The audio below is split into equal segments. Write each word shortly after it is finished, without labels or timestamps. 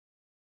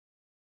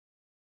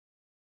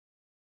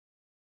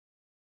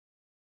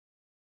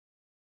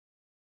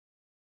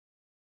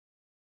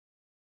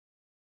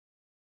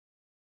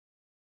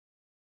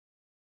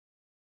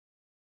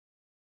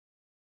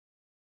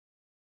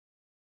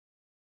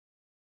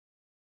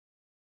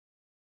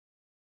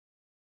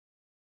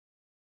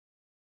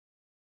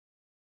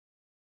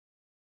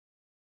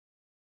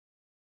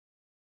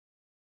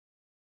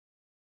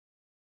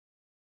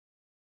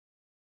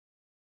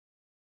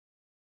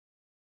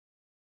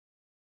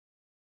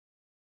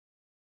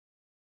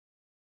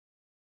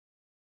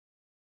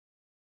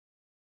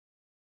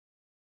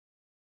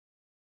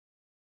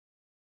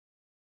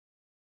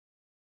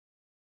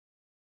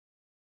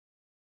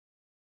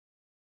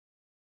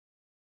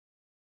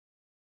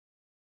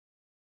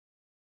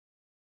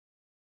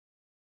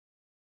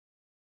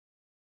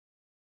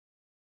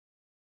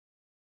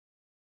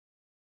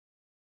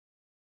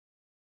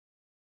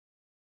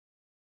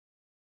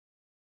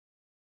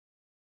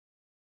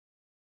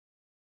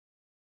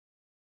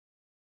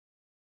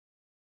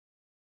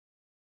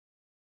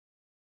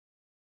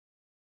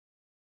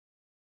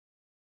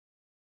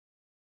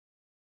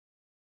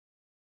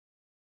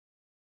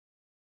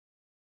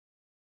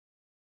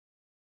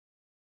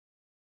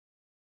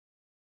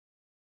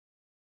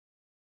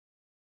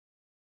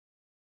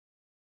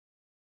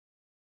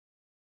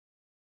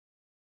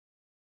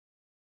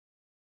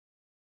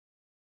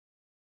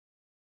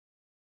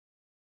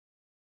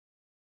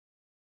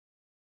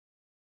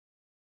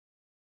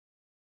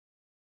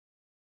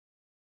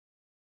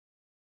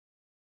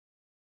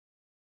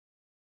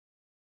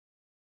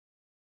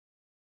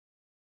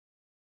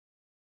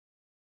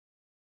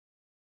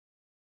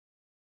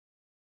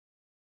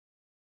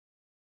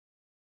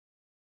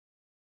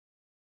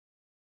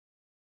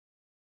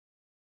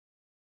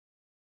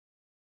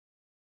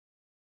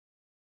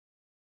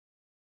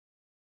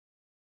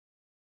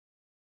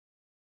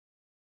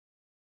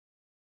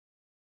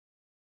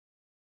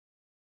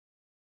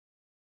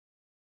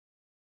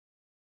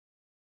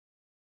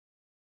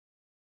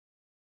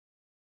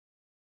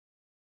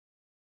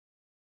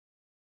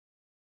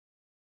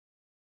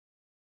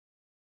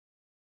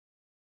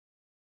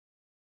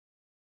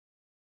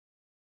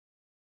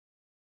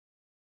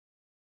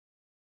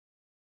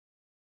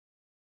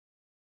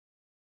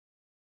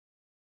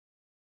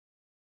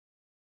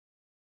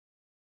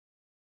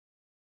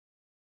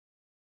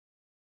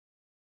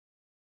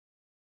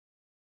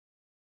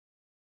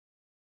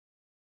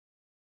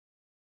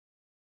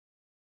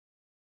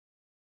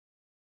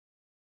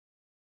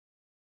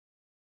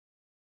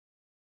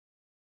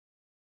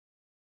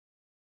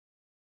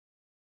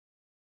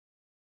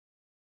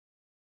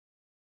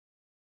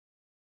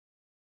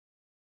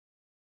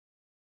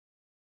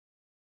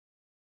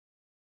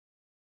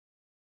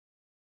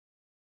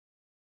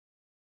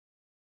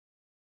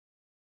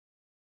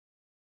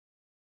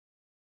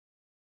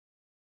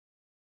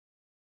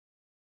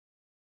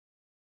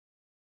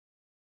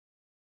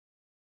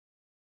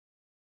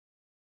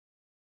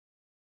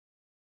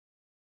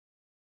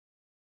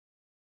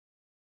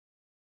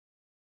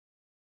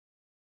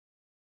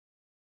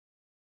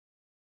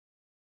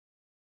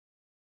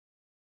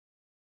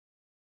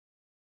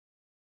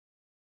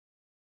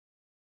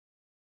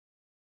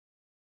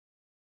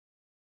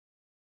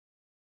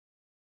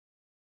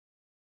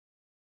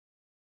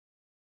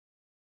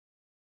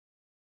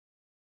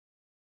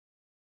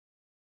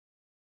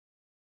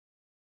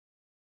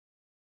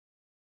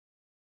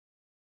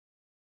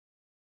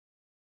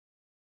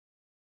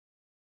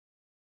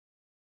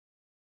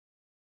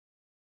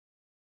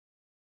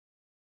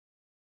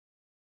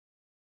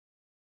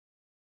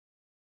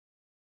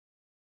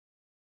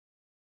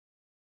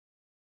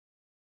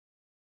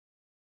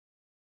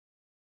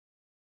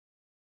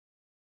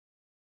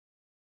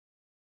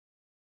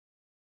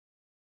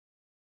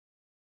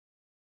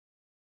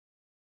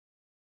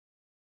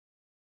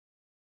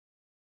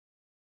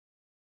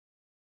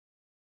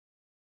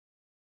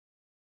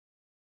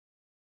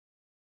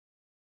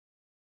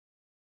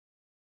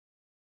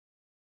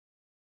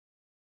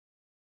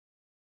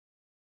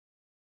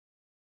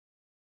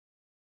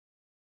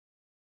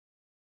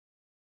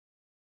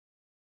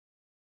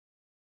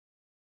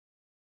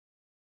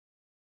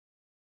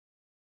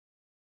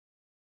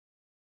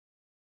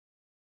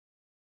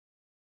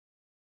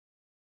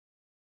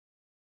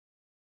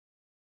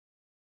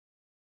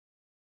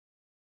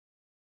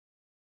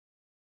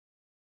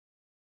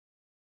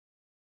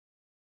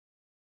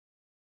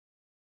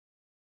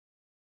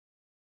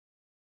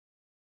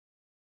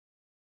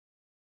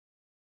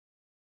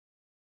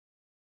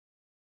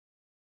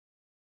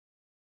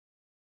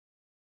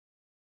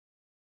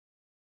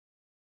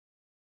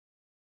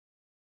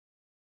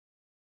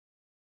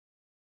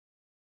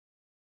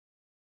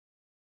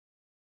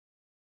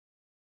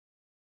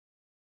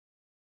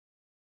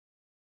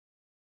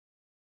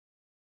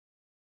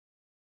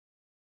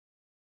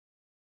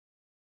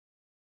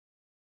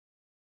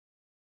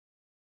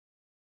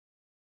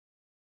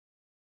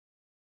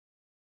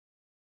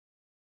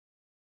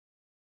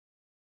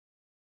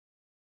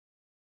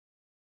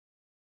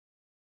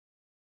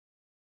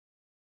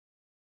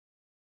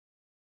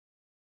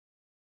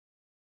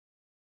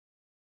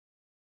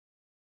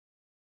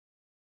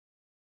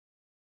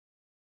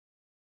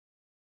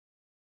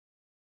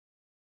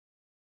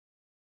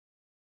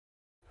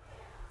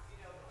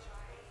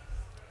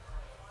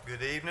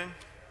Good evening.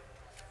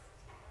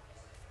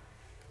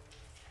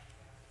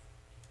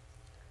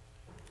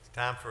 It's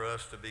time for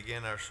us to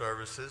begin our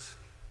services.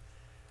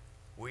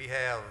 We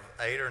have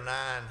 8 or 9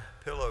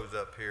 pillows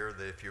up here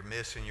that if you're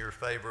missing your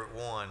favorite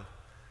one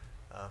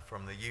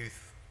from the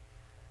youth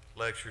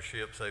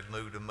lectureships, they've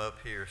moved them up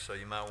here, so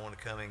you might want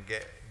to come and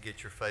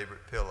get your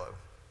favorite pillow.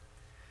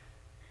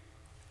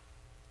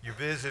 You're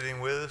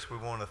visiting with us. We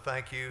want to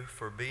thank you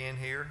for being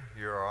here.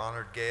 You're our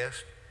honored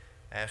guest.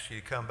 Ask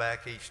you to come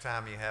back each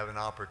time you have an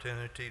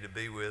opportunity to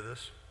be with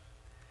us.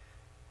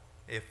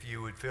 If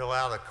you would fill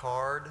out a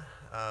card,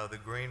 the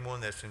green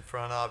one that's in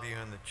front of you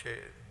and the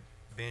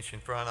bench in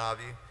front of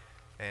you,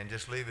 and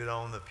just leave it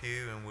on the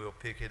pew and we'll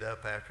pick it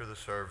up after the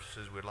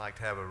services. We'd like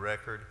to have a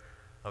record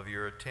of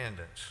your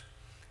attendance.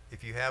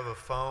 If you have a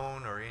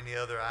phone or any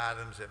other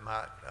items that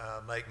might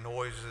make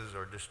noises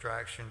or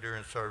distraction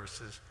during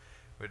services,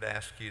 we'd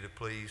ask you to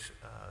please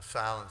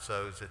silence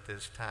those at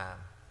this time.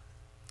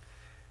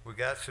 We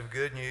got some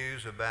good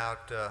news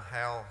about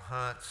Hal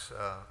Hunt's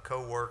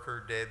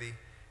co-worker, Debbie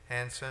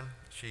Hanson.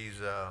 She's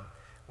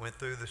went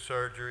through the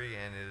surgery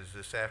and is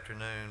this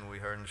afternoon we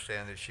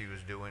understand that she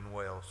was doing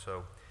well.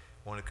 So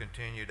want to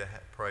continue to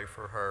pray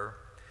for her.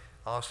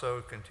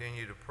 Also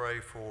continue to pray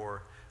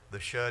for the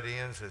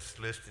shut-ins that's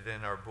listed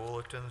in our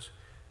bulletins.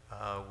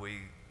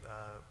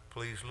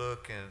 Please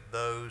look at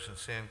those and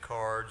send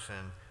cards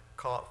and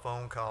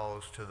phone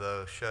calls to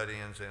the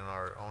shut-ins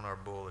on our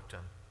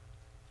bulletin.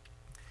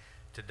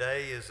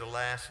 Today is the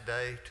last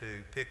day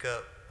to pick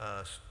up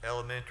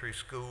elementary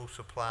school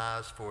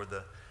supplies for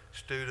the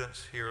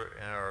students here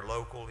in our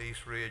local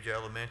East Ridge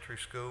Elementary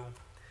School.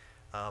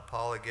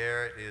 Paula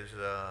Garrett is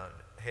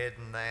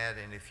heading that,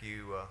 and if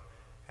you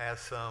have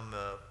some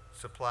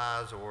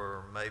supplies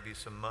or maybe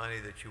some money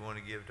that you want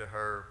to give to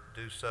her,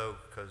 do so,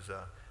 because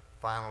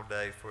final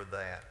day for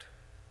that.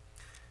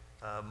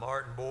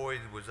 Martin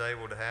Boyd was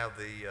able to have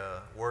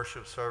the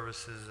worship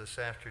services this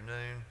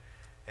afternoon.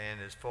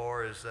 And as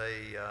far as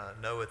they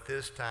know at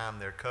this time,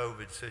 their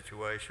COVID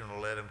situation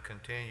will let them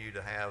continue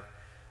to have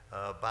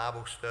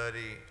Bible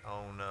study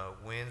on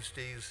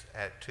Wednesdays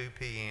at 2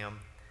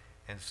 p.m.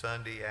 and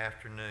Sunday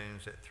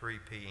afternoons at 3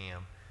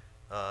 p.m.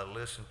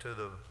 Listen to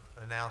the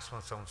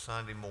announcements on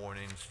Sunday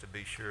mornings to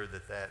be sure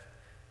that that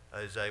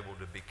is able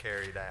to be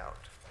carried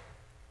out.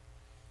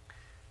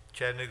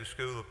 Chattanooga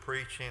School of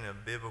Preaching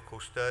and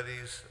Biblical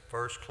Studies,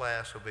 first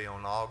class will be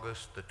on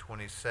August the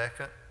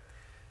 22nd.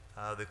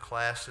 The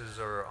classes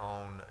are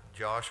on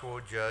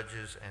Joshua,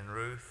 Judges, and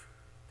Ruth,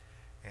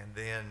 and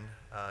then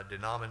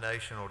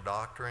denominational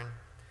doctrine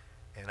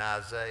and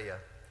Isaiah.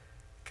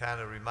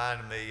 Kind of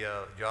reminded me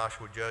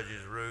Joshua,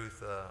 Judges,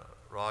 Ruth,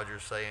 Roger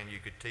saying you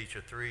could teach a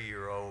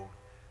 3-year-old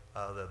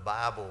the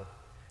Bible.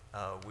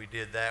 We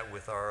did that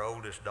with our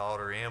oldest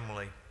daughter,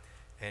 Emily,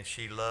 and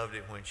she loved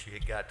it when she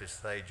got to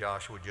say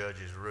Joshua,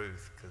 Judges,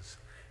 Ruth, because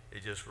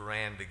it just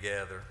ran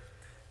together.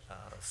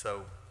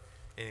 So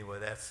anyway,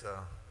 that's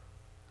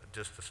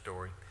just a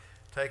story.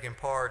 Taking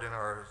part in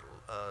our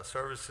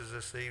services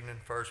this evening,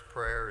 first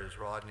prayer is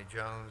Rodney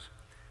Jones,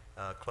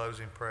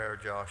 closing prayer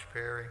Josh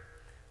Perry,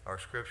 our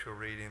scriptural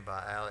reading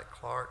by Alec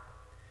Clark,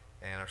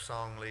 and our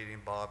song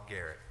leading Bob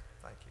Garrett.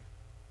 Thank you.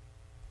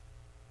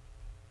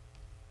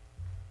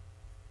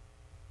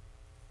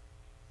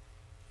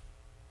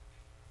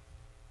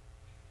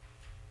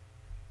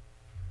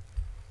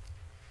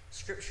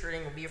 Scripture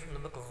reading will be from the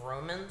book of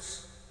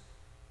Romans.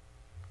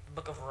 The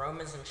book of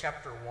Romans in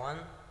chapter 1.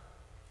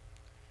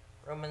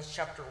 Romans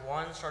chapter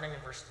 1, starting in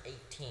verse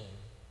 18.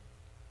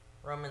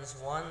 Romans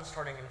 1,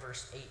 starting in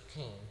verse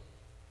 18.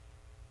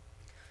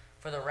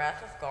 For the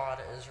wrath of God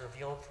is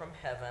revealed from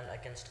heaven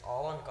against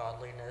all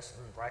ungodliness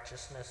and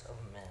righteousness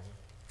of men,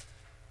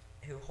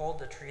 who hold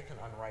the truth in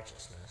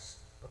unrighteousness,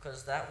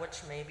 because that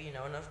which may be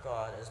known of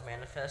God is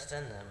manifest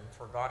in them,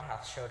 for God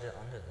hath showed it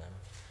unto them.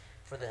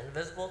 For the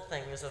invisible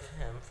things of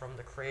him from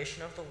the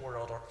creation of the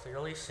world are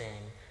clearly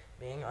seen,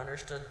 being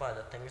understood by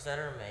the things that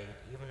are made,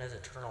 even his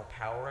eternal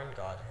power and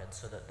Godhead,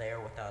 so that they are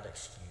without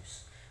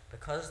excuse.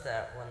 Because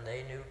that, when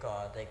they knew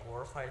God, they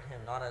glorified him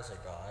not as a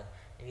God,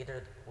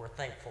 neither were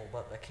thankful,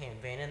 but became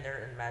vain in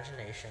their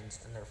imaginations,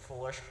 and their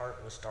foolish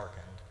heart was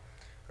darkened.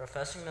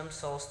 Professing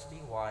themselves to be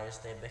wise,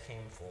 they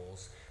became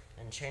fools,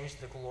 and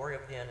changed the glory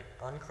of the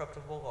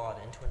uncorruptible God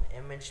into an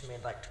image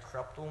made like to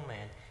corruptible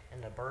man,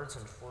 and to birds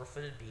and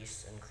four-footed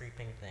beasts and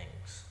creeping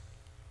things.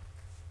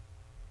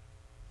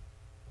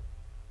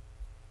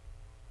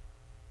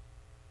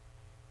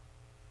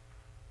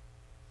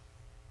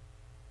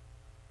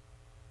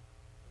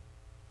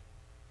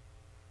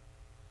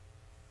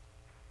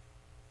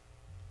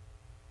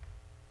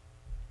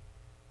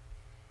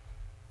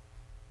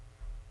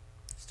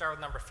 Start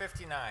with number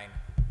 59.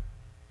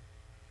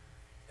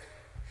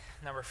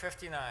 Number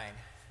 59.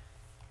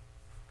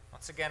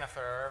 Once again, if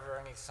there are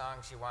ever any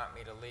songs you want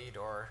me to lead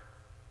or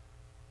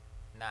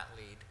not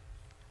lead,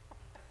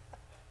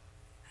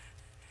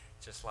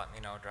 just let me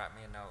know, drop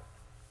me a note.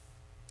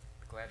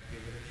 Glad to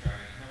give it a try.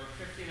 Number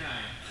 59.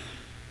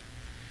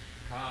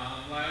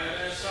 Come,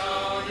 let us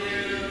all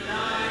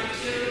unite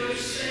to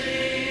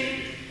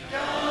sing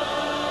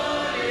God.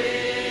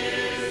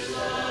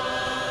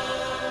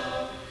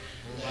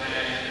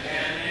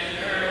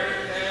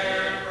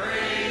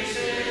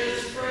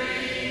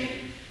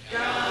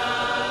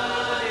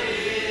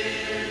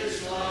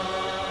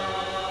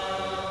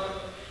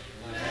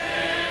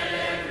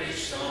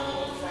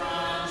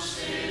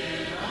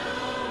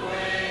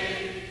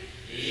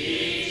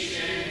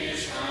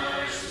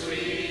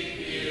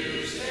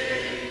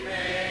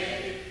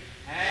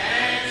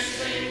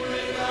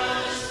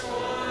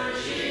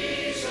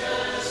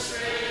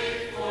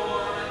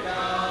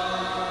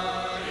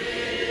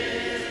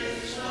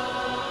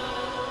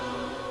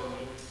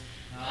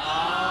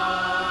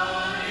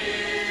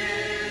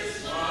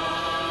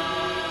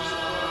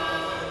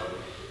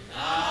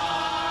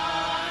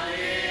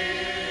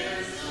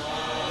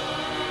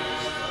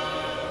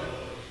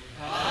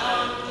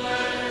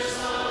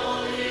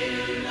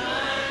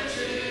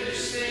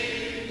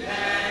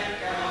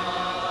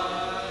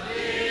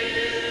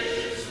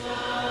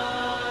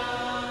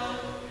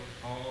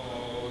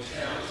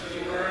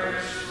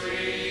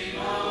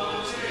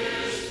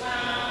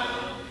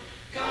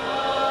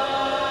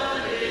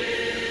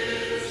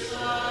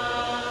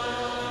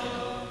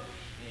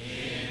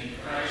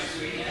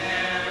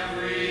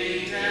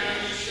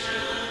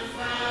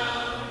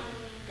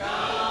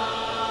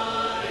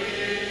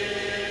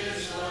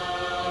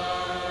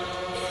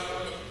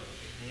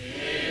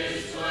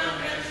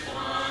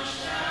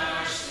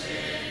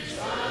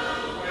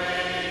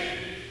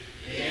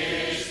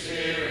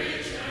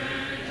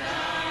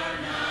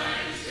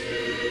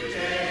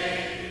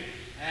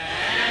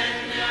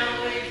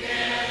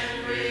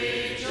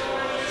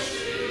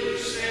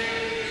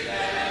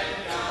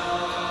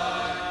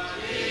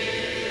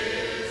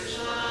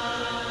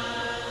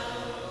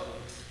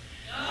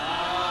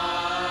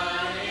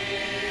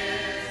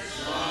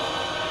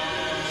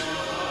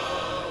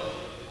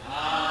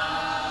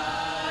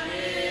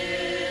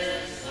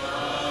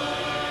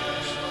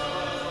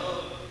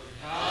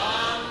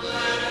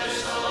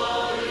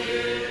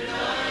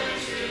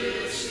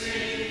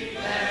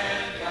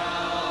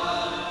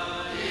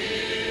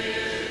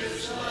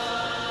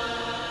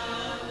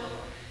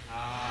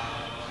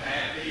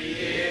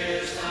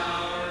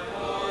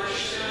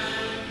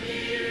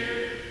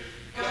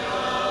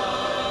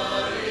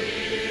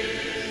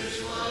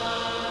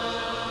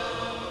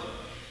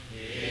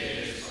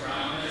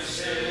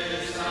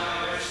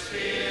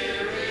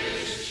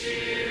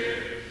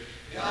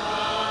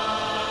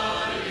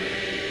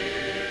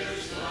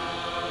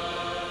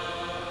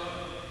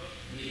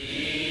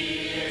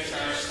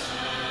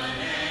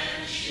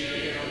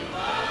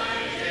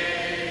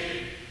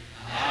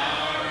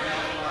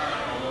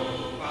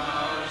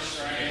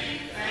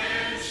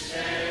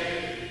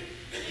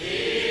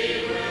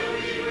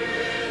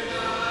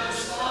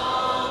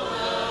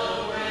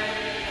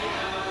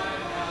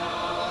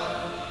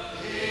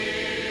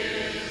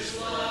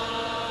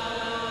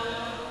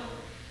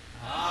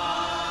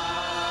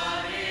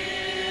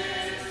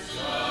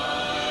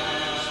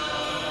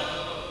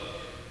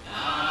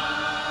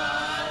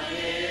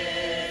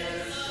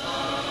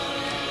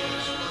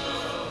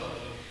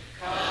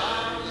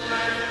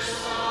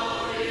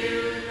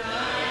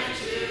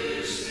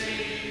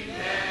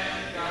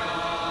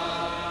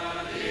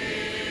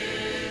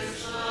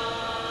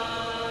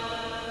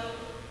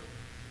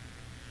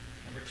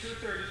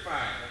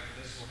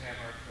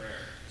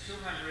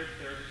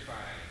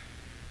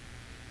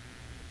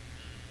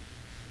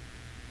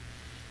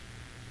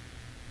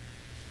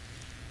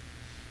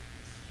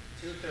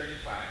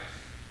 2:35.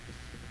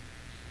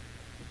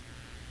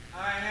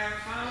 I have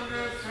found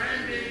a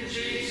friend in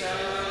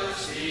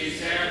Jesus,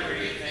 he's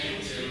everything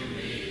to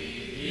me.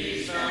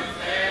 He's the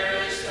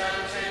fairest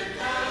of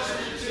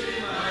 10,000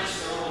 to my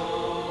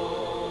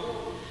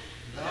soul.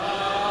 The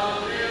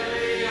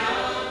lily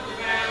of the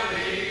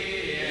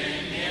valley,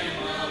 in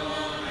him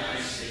alone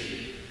I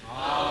see.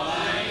 All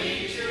I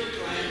need to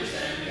cleanse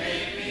and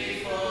make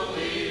me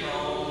fully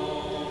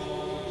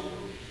whole.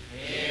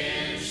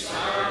 In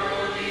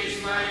sorrow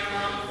he's my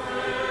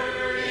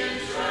comfort, in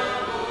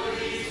trouble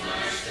he's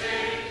my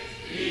stay.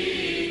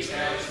 He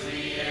tells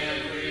me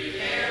every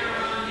care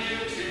on him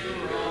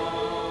to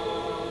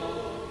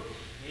roll.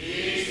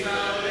 He's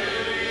the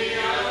lily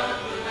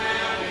of the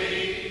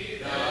valley,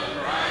 the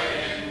bright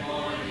and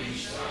morning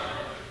star.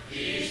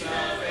 He's the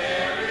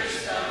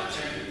fairest of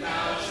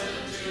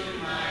 10,000 to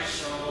my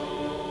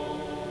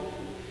soul.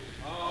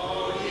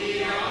 Oh,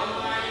 he all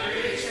my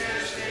griefs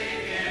has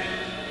taken,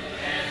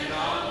 and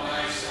all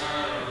my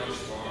sorrows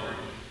borne.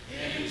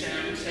 In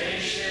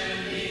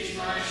temptation he's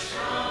my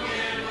strong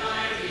and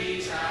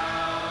mighty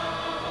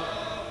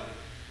tower.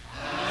 I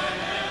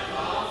have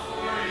all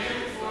for him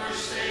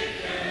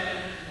forsaken,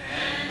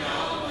 and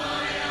all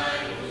my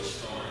idols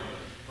torn.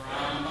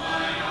 From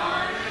my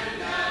heart and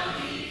down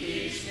he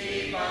keeps me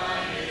by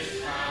his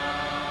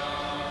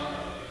power.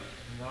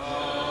 Though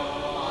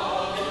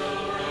all the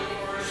world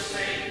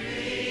forsake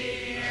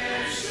me,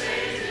 and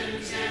Satan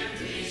tempt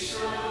me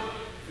sore,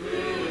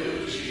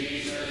 through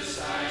Jesus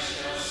I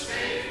shall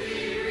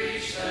safely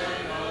reach the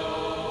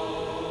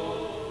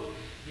goal.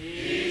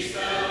 He's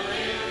the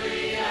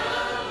lily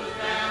of the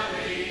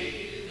valley,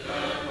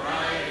 the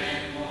bright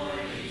and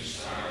morning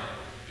star.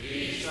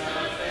 He's the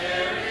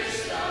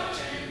fairest of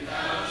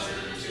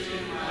 10,000 to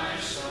my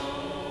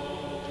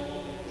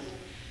soul.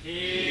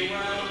 He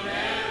will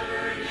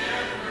never,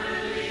 never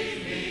leave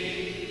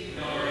me,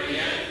 nor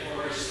yet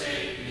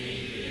forsake me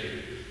here,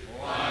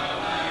 while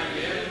I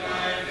live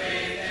by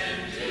faith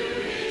and do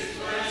his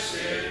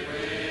blessed will.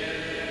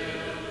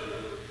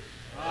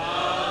 A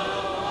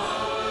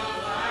wall of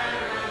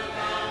fire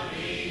about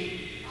me,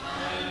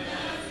 I've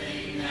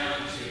nothing now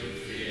to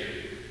fear.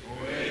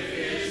 With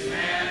his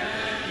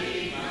manna he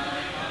my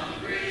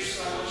hungry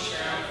soul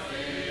shall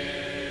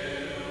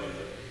fill.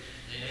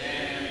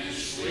 Then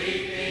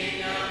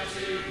sweeping up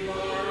to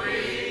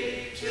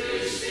glory, to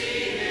see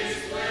his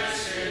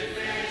blessed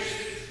face,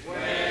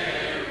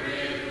 where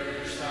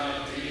rivers of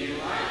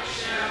delight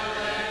shall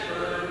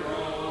ever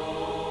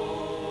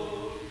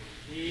roll.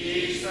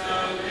 He's the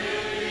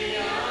lily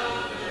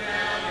of the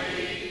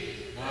valley,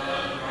 the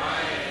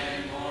bright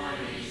and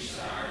morning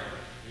star.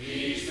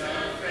 He's the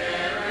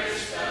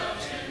fairest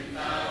of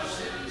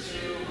 10,000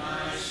 to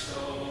my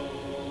soul.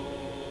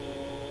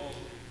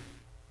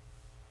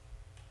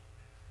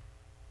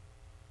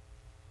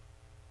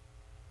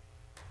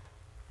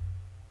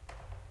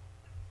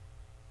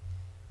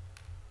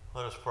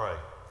 Let us pray.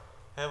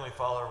 Heavenly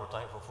Father, we're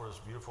thankful for this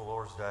beautiful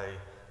Lord's Day,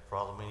 for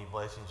all the many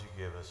blessings you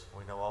give us.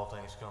 We know all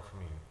things come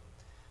from you.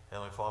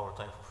 Heavenly Father, we're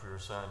thankful for your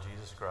Son,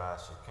 Jesus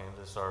Christ, who came to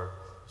this earth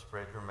to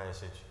spread your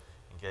message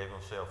and gave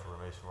himself for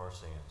remission of our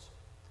sins.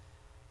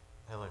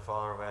 Heavenly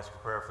Father, we ask a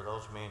prayer for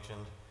those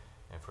mentioned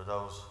and for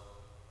those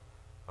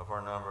of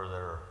our number that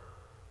are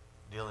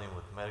dealing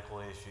with medical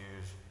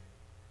issues,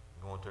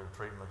 going through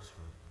treatments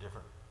and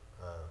different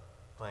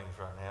things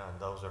right now, and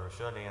those that are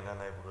shut in,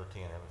 unable to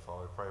attend. Heavenly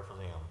Father, we pray for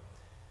them.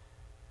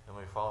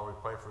 Heavenly Father, we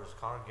pray for this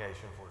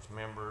congregation, for its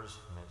members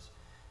and its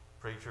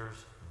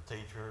preachers and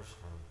teachers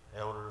and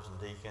elders and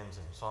deacons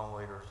and song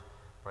leaders.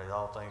 Pray that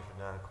all things are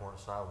done according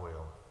to thy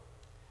will.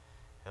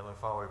 Heavenly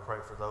Father, we pray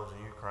for those in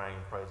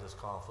Ukraine. Pray this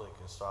conflict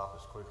can stop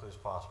as quickly as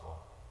possible.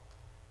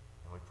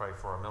 And we pray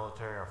for our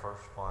military and our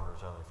first responders,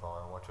 Heavenly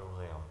Father, and watch over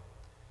them.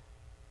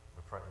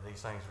 We pray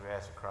these things we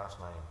ask in Christ's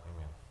name.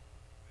 Amen.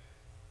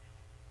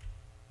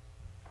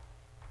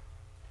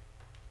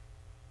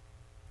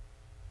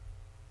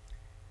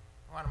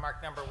 I want to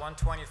mark number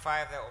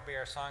 125. That will be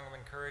our song of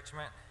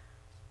encouragement.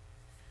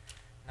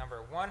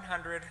 Number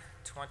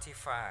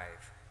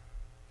 125.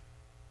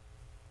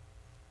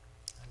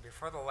 And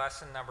before the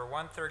lesson, number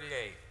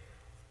 138.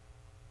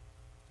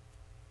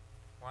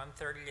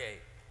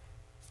 138.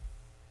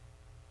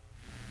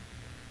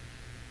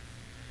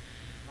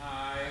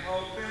 My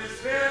hope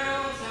is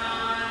built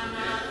on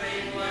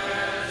nothing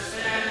less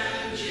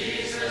than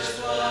Jesus'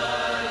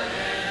 blood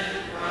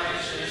and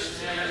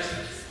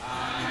righteousness.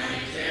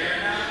 I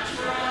dare not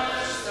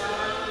trust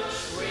the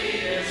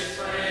sweetest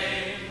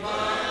frame,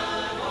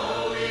 but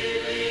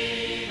wholly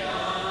lean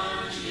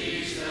on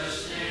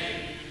Jesus'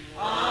 name.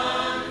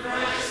 On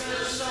Christ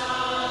the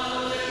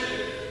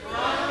solid rock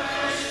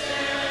I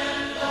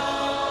stand,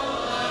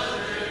 all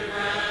other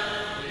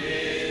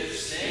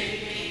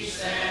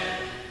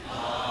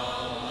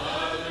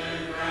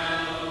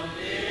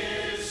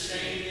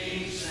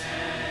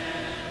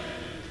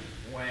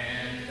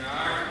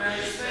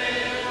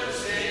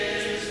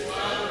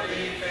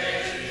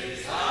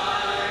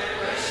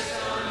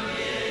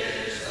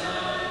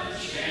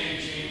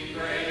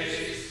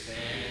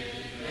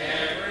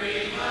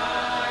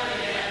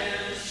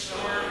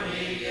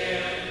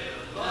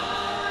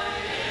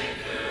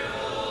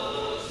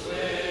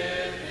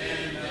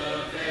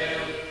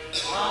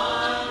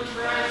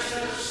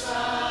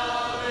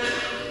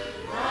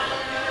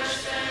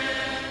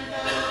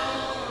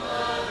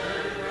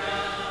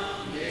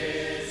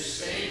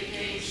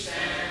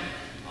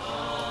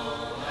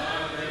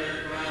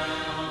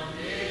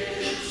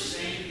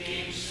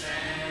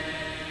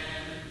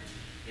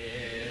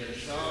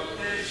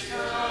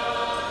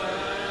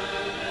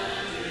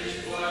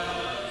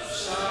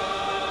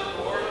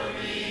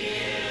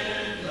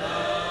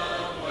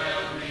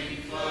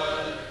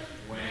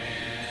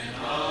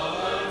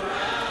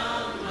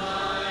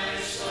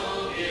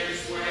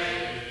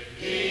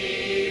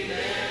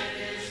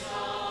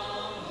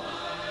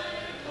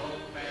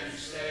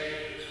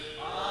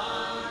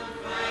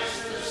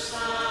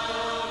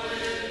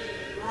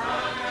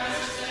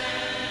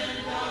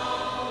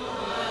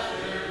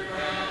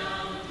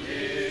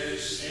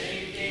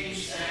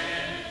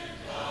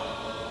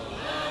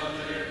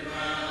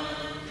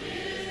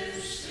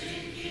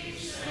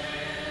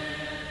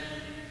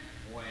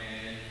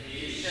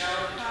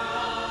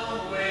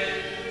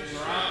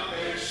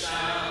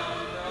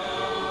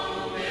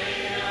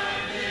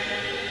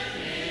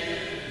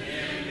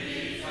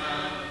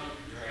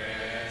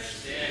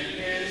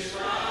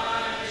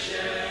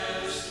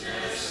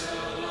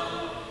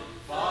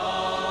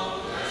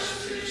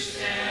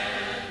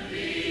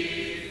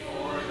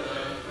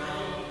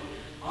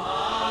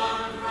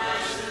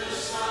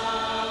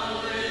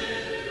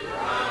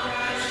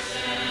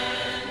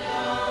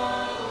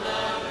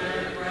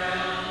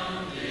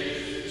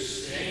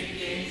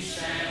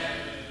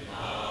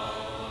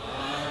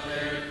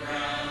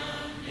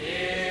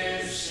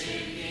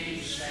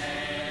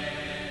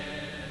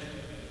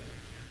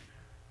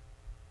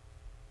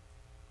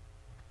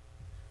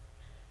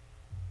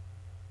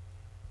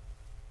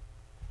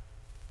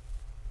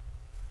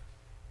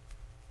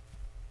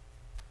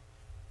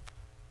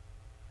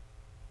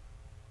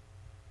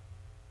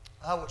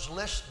I was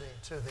listening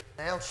to the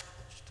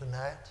announcements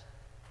tonight.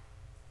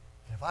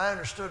 And if I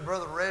understood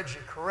Brother Reggie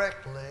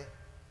correctly,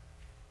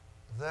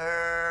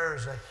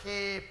 there's a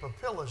heap of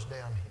pillows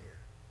down here.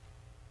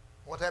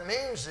 What that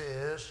means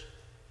is,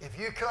 if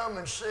you come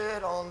and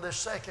sit on this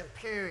second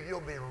pew,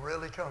 you'll be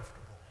really comfortable.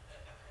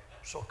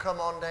 So come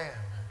on down,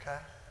 okay?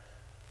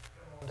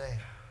 Come on down.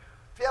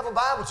 If you have a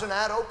Bible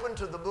tonight, open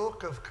to the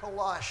book of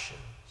Colossians.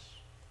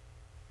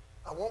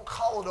 I won't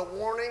call it a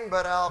warning,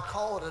 but I'll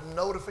call it a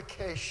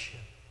notification.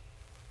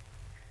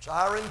 It's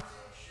our intention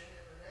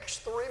in the next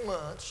 3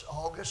 months,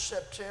 August,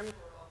 September,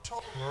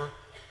 October,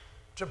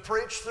 to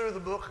preach through the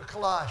book of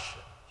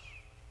Colossians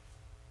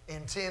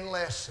in 10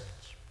 lessons.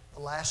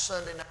 The last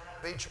Sunday night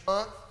of each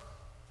month,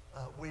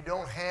 we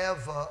don't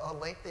have a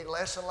lengthy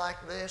lesson like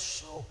this,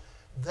 so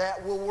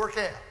that will work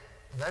out.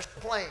 That's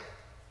the plan.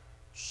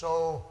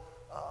 So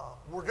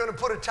we're going to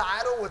put a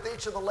title with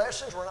each of the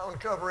lessons. We're not going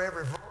to cover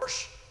every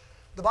verse.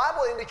 The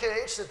Bible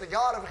indicates that the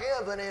God of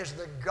heaven is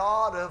the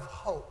God of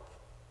hope.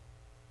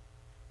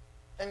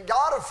 And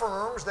God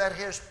affirms that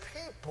His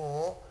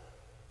people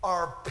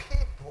are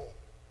people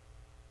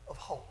of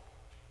hope.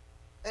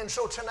 And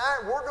so tonight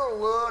we're going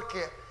to look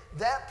at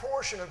that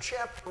portion of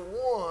chapter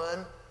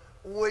 1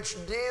 which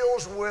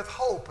deals with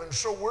hope. And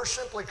so we're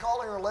simply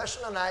calling our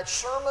lesson tonight,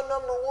 sermon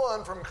number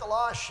 1 from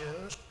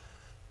Colossians,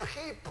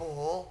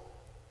 People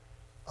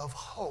of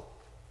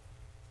Hope.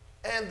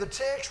 And the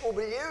text we'll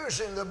be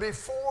using, there'll be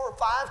 4 or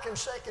 5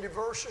 consecutive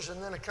verses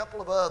and then a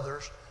couple of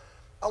others.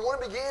 I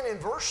want to begin in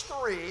verse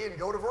 3 and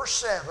go to verse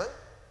 7,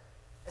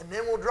 and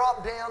then we'll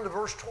drop down to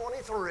verse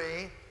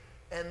 23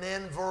 and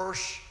then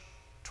verse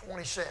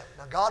 27.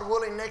 Now, God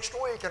willing, next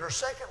week in our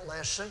second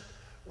lesson,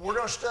 we're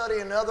going to study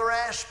another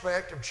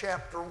aspect of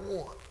chapter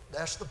 1.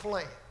 That's the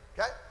plan,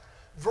 okay?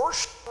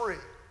 Verse 3,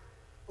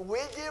 we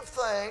give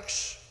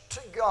thanks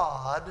to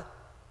God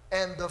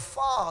and the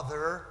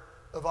Father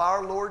of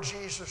our Lord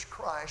Jesus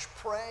Christ,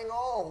 praying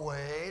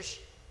always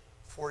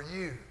for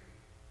you,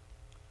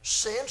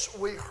 since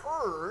we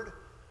heard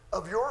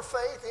of your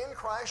faith in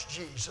Christ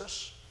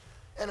Jesus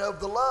and of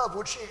the love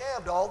which ye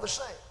have to all the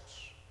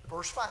saints.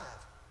 Verse 5,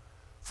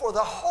 for the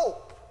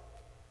hope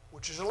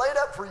which is laid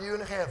up for you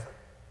in heaven,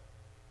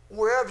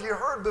 whereof you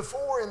heard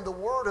before in the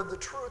word of the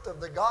truth of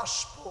the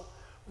gospel,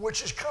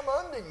 which is come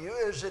unto you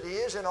as it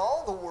is in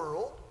all the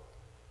world,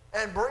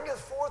 and bringeth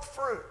forth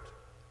fruit,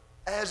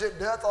 as it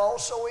doth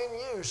also in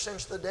you,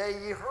 since the day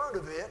ye heard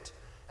of it,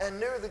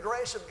 and knew the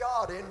grace of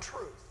God in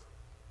truth.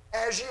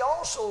 As ye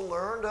also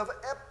learned of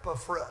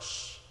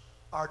Epaphras,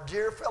 our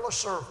dear fellow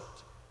servant,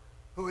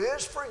 who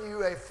is for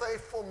you a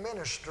faithful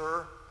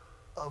minister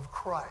of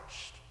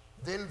Christ.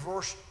 Then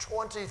verse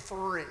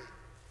 23.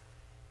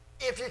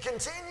 If you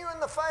continue in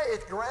the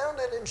faith,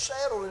 grounded and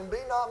settled, and be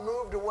not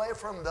moved away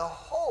from the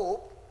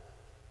hope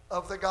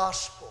of the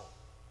gospel,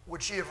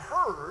 which ye have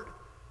heard,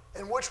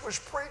 and which was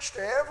preached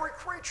to every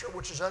creature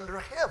which is under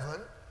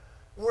heaven,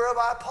 whereof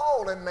I,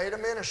 Paul, am made a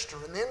minister.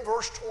 And then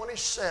verse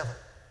 27.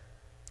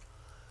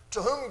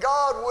 To whom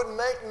God would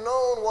make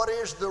known what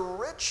is the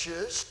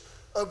riches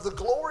of the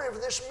glory of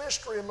this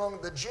mystery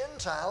among the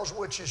Gentiles,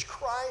 which is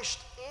Christ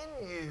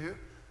in you,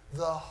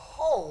 the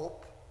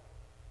hope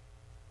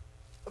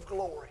of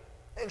glory.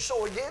 And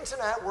so again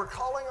tonight we're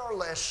calling our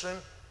lesson,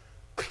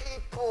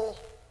 People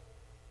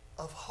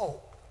of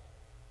Hope.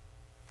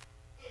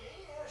 In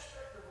any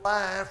aspect of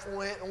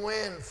life,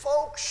 when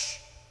folks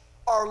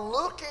are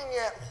looking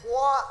at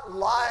what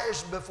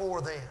lies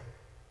before them,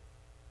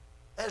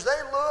 as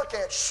they look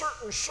at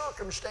certain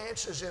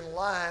circumstances in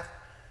life,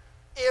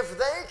 if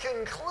they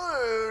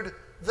conclude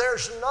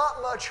there's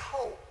not much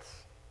hope,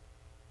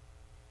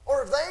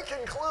 or if they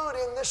conclude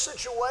in this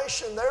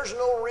situation there's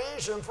no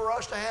reason for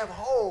us to have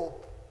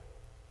hope,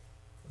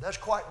 that's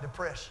quite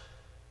depressing.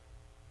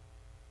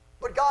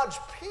 But God's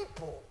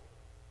people,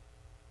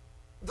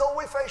 though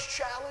we face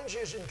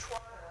challenges and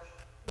trials,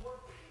 we're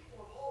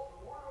people of hope,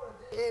 and we're going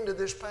to dig into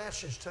this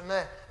passage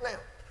tonight. Now,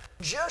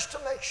 just to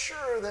make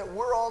sure that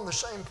we're on the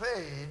same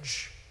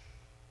page,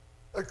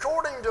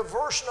 according to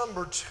verse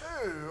number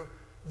 2,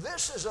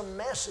 this is a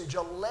message,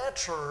 a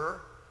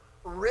letter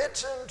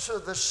written to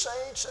the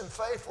saints and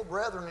faithful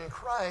brethren in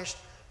Christ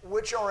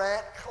which are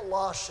at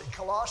Colossae.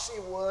 Colossae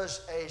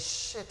was a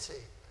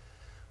city.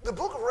 The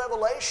book of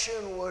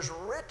Revelation was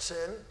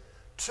written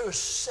to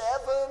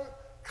 7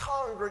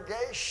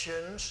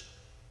 congregations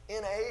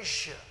in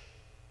Asia.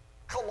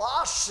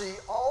 Colossae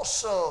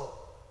also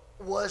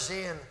was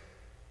in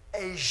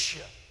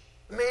Asia,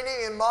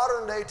 meaning in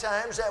modern day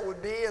times that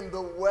would be in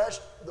the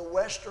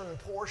western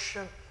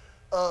portion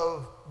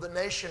of the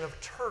nation of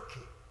Turkey.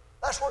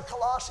 That's where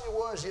Colossae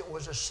was. It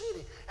was a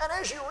city. And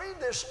as you read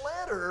this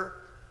letter,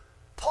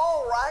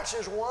 Paul writes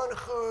as one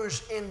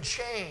who's in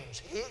chains.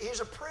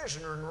 He's a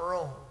prisoner in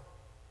Rome.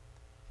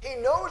 He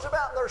knows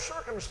about their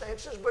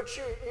circumstances, but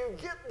you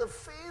get the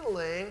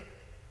feeling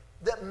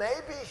that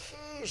maybe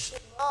he's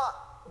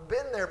not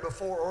been there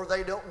before, or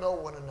they don't know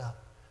one another.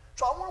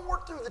 So I want to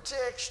work through the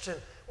text,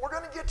 and we're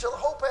going to get to the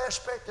hope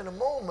aspect in a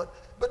moment.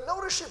 But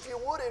notice, if you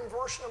would, in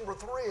verse number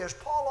 3, as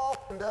Paul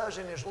often does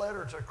in his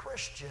letter to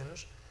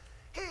Christians,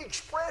 he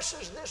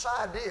expresses this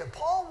idea.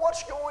 Paul,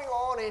 what's going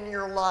on in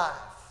your life?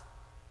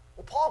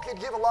 Well, Paul could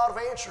give a lot of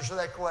answers to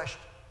that question.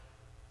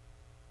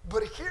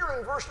 But here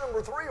in verse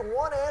number 3,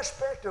 one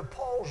aspect of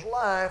Paul's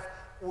life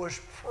was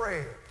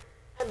prayer.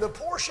 And the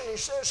portion he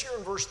says here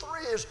in verse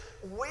 3 is,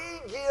 we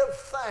give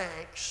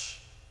thanks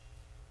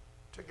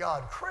to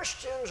God.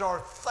 Christians are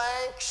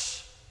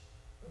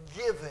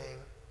thanksgiving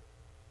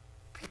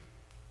people.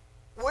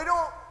 We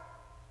don't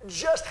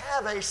just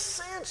have a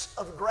sense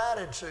of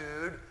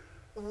gratitude,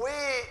 we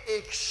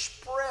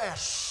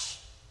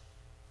express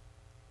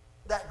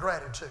that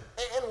gratitude.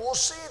 And we'll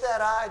see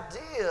that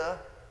idea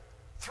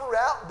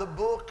throughout the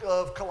book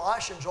of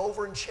Colossians,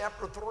 over in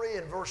chapter 3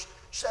 and verse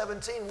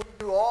 17. We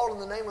do all in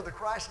the name of the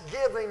Christ,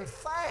 giving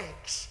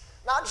thanks.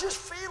 Not just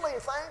feeling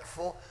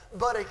thankful,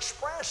 but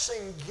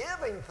expressing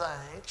giving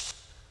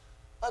thanks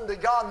unto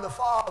God the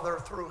Father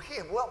through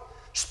Him. Well,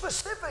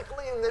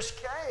 specifically in this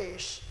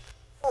case,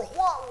 for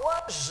what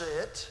was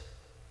it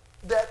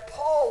that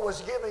Paul was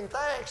giving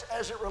thanks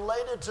as it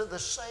related to the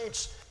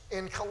saints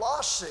in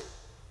Colossae?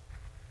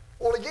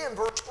 Well, again,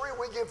 verse 3,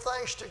 we give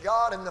thanks to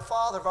God and the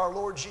Father of our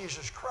Lord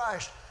Jesus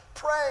Christ,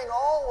 praying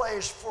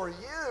always for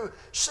you,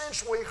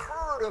 since we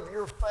heard of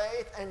your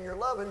faith and your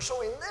love. And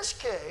so in this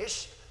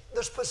case,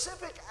 the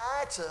specific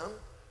item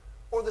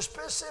or the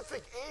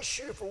specific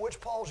issue for which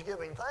Paul's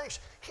giving thanks,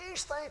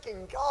 he's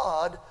thanking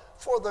God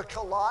for the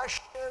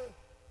Colossian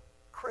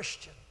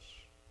Christians,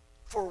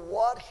 for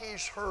what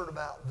he's heard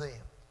about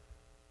them.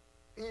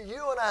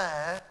 You and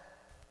I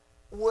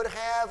would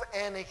have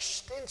an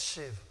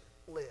extensive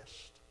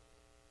list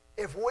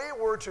if we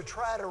were to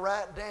try to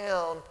write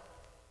down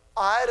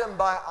item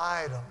by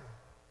item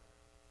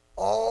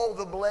all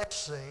the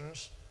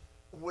blessings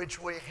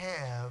which we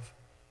have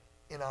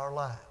in our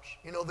lives.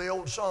 You know the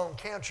old song,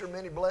 count your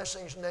many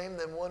blessings, name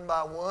them one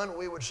by one.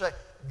 We would say,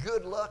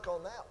 good luck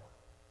on that one.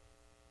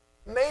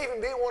 It may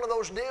even be one of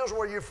those deals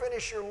where you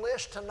finish your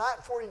list tonight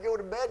before you go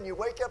to bed and you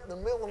wake up in the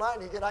middle of the night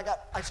and you get, I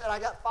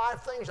got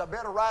 5 things, I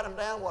better write them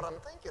down what I'm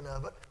thinking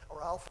of it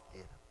or I'll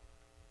forget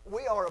them.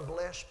 We are a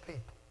blessed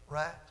people,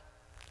 right?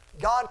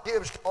 God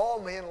gives to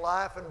all men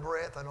life and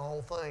breath and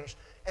all things.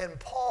 And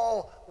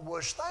Paul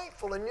was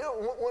thankful. And you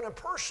know, when a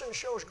person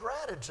shows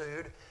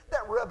gratitude,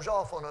 that rubs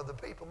off on other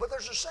people. But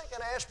there's a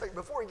second aspect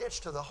before he gets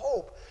to the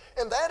hope,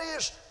 and that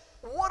is,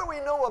 what do we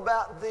know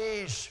about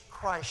these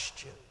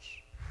Christians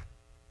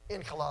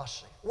in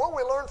Colossae? Well,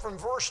 we learn from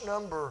verse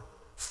number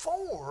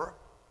 4.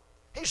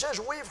 He says,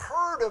 we've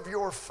heard of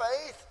your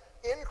faith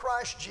in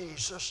Christ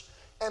Jesus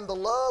and the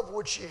love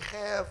which you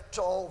have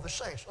to all the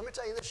saints. Let me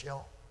tell you this,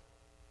 y'all.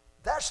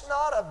 That's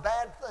not a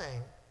bad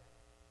thing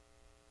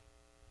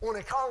when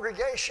a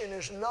congregation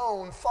is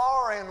known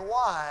far and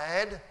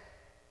wide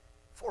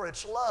for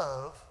its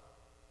love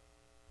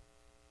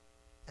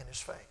and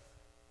its faith.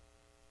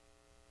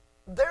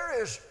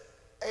 There is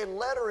a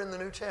letter in the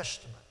New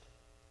Testament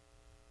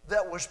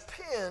that was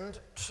penned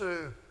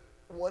to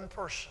one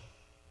person.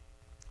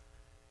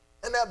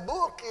 And that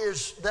book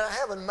that I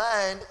have in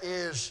mind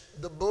is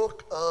the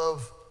book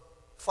of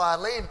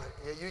Philemon.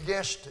 Yeah, you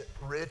guessed it,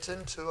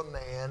 written to a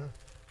man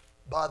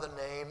by the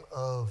name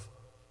of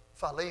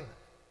Philemon.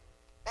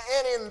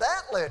 And in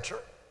that letter,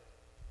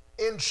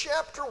 in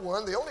chapter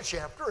 1, the only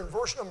chapter, in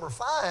verse number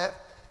 5,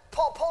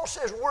 Paul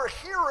says, we're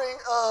hearing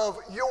of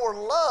your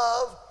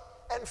love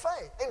and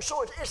faith. And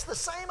so it's the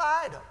same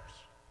items.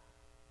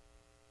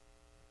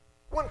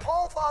 When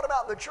Paul thought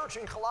about the church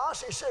in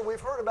Colossae, he said,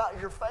 we've heard about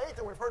your faith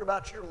and we've heard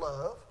about your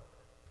love.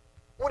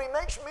 When he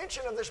makes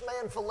mention of this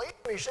man Philemon,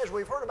 he says,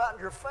 we've heard about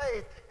your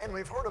faith and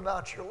we've heard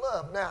about your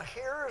love. Now,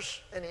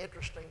 here's an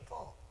interesting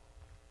thought.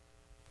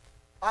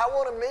 I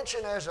want to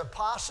mention as a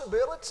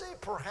possibility,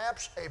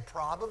 perhaps a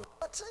probability.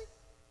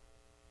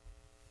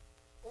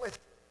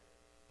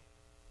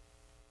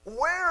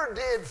 Where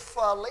did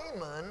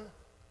Philemon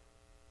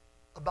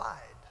abide?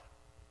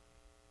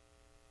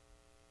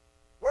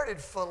 Where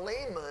did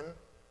Philemon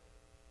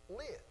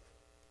live?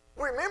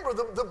 Remember,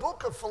 the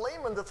book of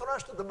Philemon, the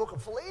thrust of the book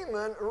of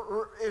Philemon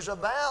is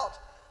about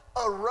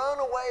a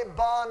runaway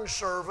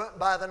bondservant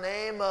by the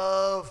name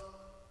of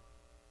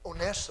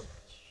Onesimus.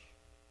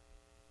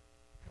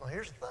 Well,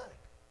 here's the thing.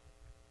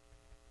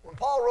 When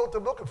Paul wrote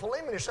the book of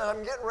Philemon, he said,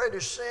 I'm getting ready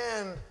to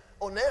send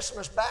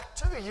Onesimus back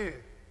to you.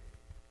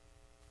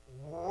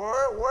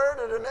 Where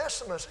did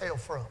Onesimus hail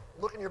from?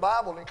 Look in your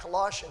Bible in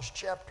Colossians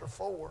chapter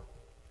 4.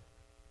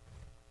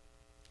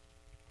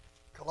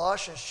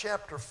 Colossians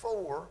chapter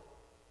 4,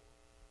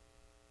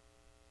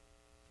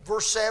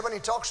 verse 7, he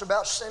talks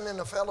about sending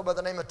a fellow by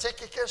the name of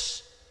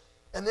Tychicus.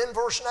 And then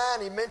verse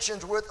 9, he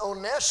mentions with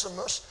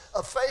Onesimus,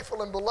 a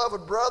faithful and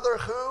beloved brother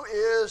who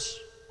is,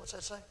 what's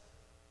that say?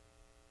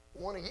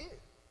 One of you.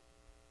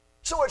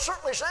 So it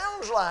certainly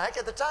sounds like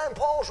at the time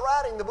Paul's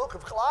writing the book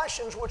of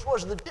Colossians, which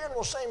was the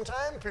general same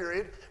time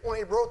period when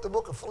he wrote the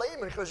book of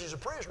Philemon because he's a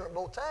prisoner at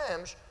both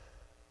times,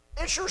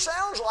 it sure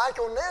sounds like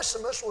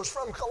Onesimus was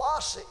from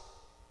Colossae.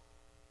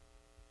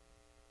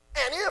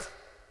 And if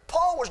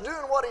Paul was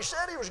doing what he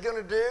said he was going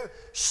to do,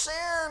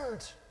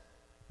 send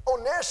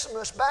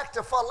Onesimus back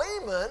to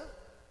Philemon,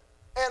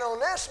 and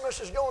Onesimus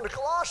is going to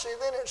Colossae,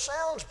 then it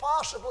sounds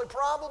possibly,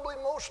 probably,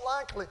 most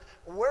likely,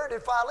 where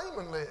did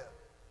Philemon live?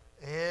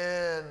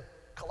 In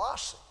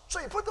Colossae. So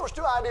you put those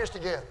two ideas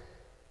together.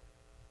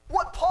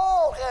 What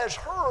Paul has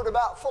heard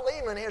about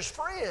Philemon, his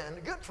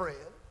friend, good friend,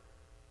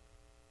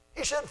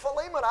 he said,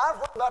 Philemon, I've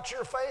heard about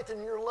your faith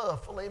and your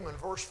love, Philemon,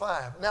 verse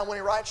 5. Now, when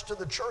he writes to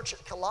the church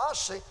at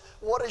Colossae,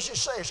 what does he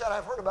say? He said,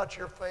 I've heard about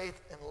your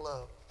faith and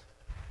love.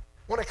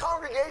 When a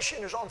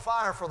congregation is on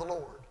fire for the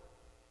Lord,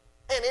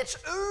 and it's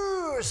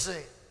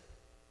oozing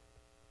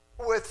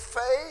with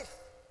faith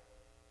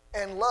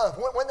and love,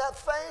 when that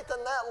faith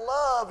and that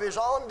love is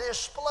on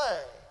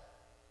display,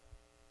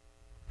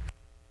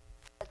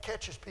 it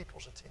catches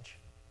people's attention.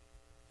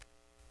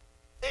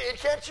 It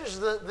catches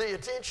the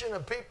attention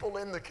of people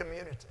in the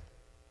community.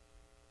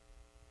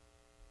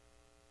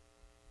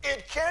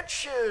 It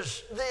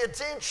catches the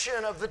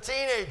attention of the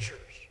teenagers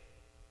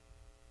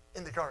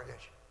in the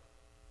congregation.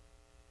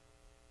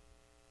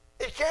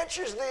 It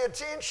catches the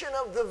attention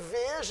of the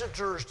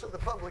visitors to the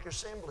public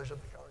assemblies of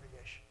the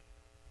congregation.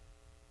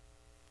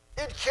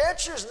 It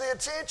catches the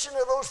attention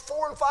of those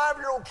 4- and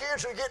 5-year-old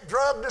kids who get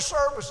drugged to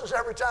services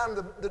every time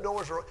the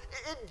doors are open.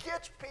 It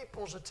gets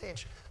people's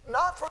attention,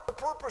 not for the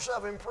purpose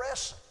of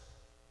impressing,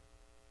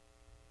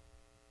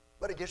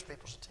 but it gets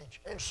people's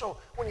attention. And so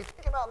when you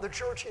think about the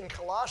church in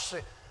Colossae,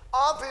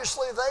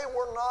 obviously they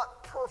were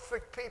not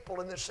perfect people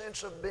in the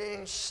sense of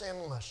being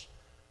sinless.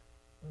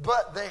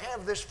 But they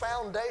have this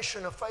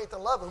foundation of faith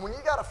and love. And when you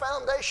got a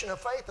foundation of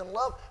faith and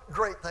love,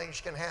 great things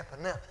can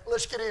happen. Now,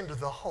 let's get into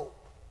the hope.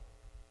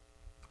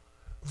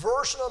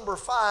 Verse number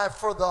 5,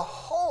 for the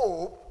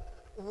hope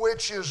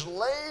which is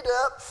laid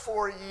up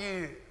for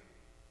you.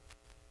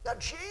 Now,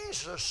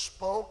 Jesus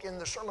spoke in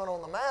the Sermon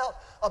on the Mount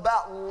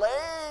about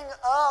laying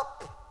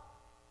up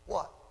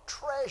what?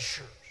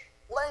 Treasures.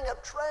 Laying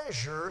up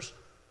treasures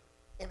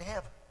in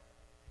heaven.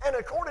 And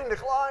according to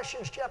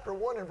Colossians chapter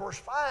 1 and verse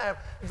 5,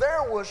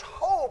 there was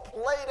hope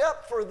laid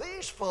up for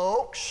these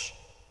folks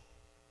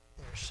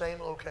in the same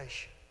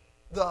location.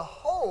 The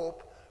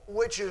hope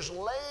which is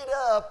laid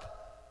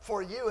up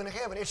for you in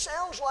heaven. It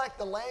sounds like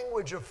the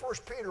language of 1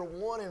 Peter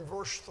 1 and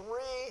verse 3,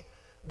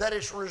 that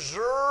it's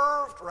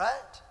reserved,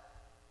 right?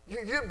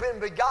 You've been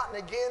begotten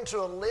again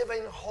to a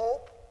living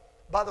hope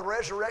by the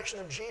resurrection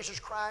of Jesus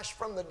Christ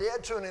from the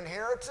dead, to an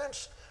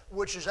inheritance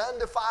which is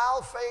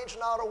undefiled, fades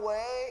not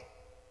away,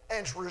 and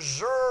it's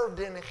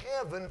reserved in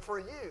heaven for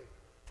you.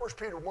 1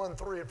 Peter 1,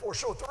 3, and 4.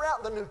 So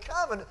throughout the New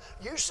Covenant,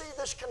 you see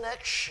this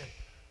connection.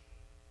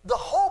 The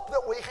hope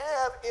that we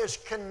have is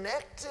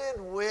connected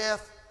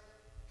with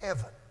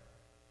heaven.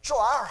 So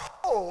our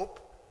hope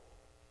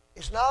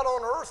is not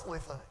on earthly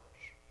things.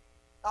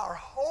 Our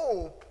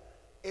hope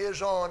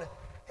is on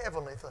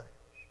heavenly things.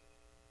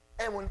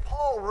 And when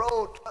Paul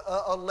wrote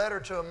a letter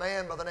to a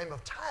man by the name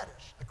of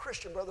Titus, a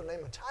Christian brother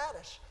named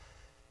Titus,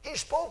 he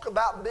spoke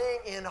about being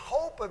in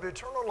hope of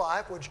eternal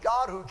life, which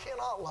God, who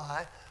cannot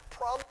lie,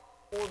 promised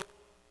for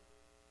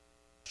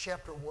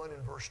chapter 1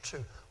 and verse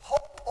 2.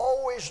 Hope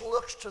always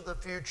looks to the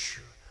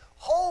future.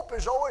 Hope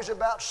is always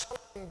about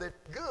something that's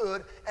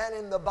good, and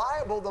in the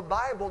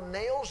Bible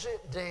nails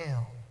it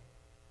down.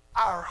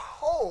 Our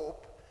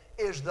hope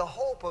is the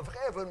hope of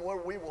heaven,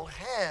 where we will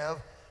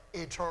have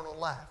eternal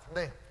life.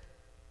 Now,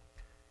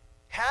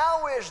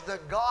 how is the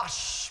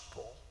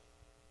gospel,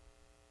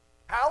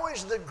 how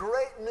is the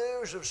great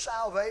news of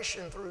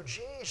salvation through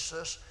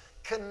Jesus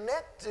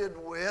connected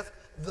with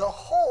the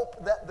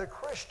hope that the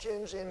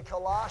Christians in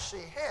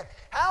Colossae had?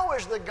 How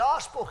is the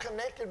gospel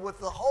connected with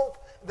the hope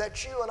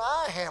that you and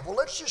I have? Well,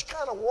 let's just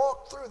kind of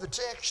walk through the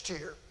text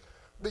here,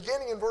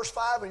 beginning in verse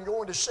 5 and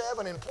going to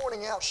 7, and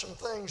pointing out some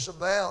things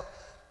about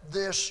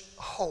this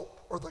hope,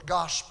 or the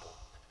gospel.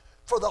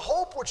 For the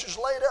hope which is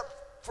laid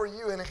up for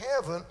you in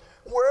heaven,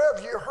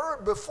 whereof you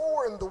heard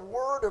before in the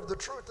word of the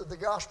truth of the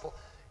gospel.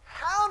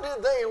 How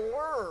did they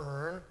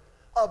learn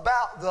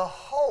about the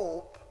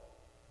hope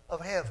of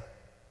heaven?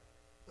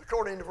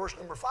 According to verse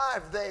number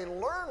 5, they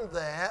learned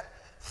that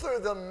through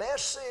the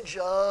message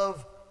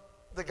of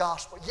the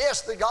gospel.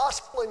 Yes, the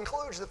gospel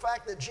includes the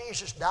fact that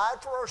Jesus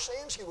died for our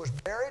sins, he was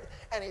buried,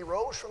 and he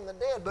rose from the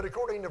dead. But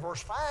according to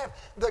verse 5,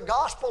 the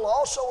gospel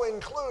also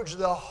includes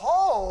the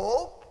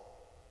hope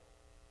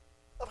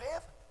of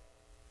heaven.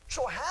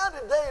 So how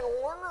did they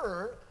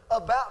learn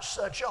about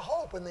such a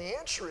hope? And the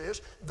answer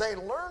is, they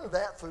learned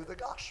that through the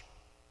gospel.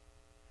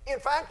 In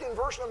fact, in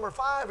verse number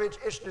 5,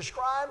 it's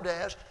described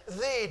as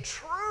the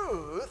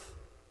truth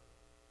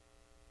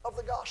of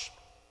the gospel.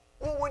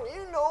 Well, when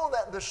you know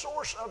that the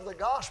source of the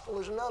gospel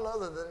is none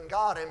other than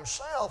God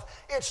himself,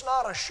 it's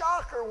not a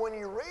shocker when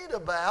you read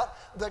about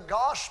the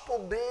gospel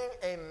being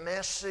a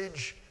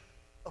message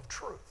of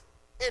truth.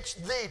 It's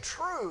the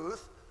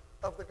truth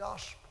of the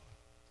gospel.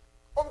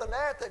 On the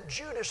night that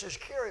Judas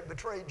Iscariot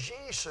betrayed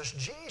Jesus,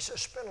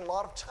 Jesus spent a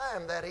lot of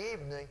time that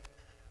evening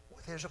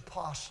with his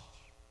apostles,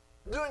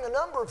 doing a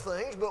number of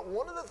things, but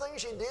one of the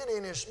things he did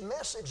in his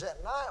message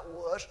that night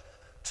was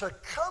to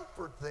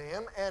comfort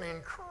them and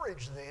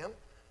encourage them,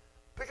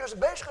 because he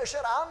basically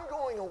said, I'm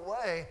going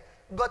away,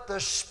 but the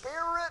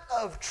Spirit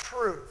of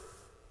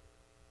truth,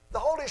 The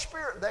Holy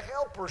Spirit, the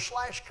helper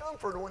 /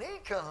 comforter, when he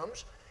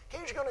comes,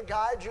 he's going to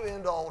guide you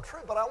into all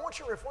truth. But I want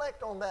you to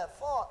reflect on that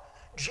thought.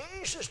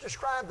 Jesus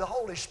described the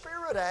Holy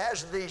Spirit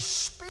as the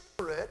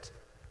Spirit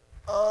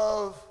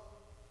of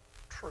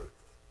truth.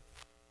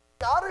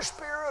 Not a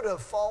spirit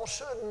of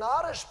falsehood,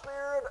 not a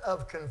spirit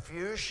of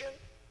confusion,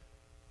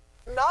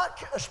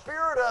 not a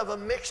spirit of a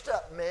mixed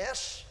up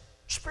mess,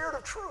 Spirit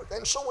of truth.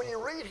 And so when you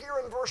read here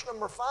in verse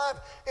number 5,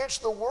 it's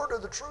the word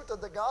of the truth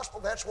of the gospel.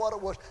 That's what it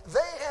was.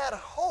 They had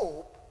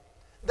hope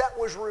that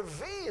was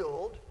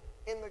revealed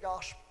in the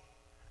gospel.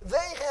 They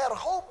had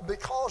hope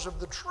because of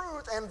the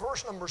truth. And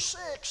verse number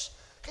 6,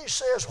 he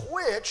says,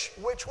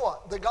 which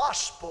what? The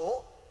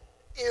gospel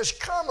is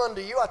come unto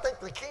you. I think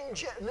the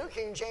New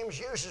King James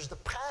uses the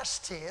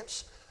past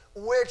tense,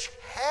 which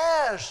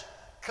has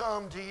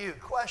come to you.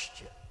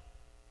 Question: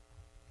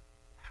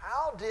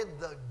 how did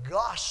the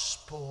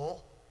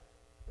gospel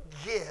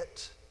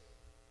get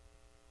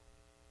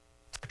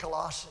to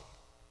Colossae?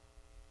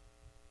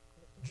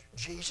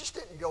 Jesus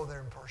didn't go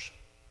there in person.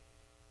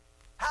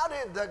 How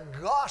did the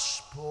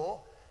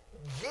gospel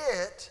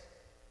get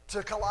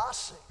to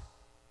Colossae?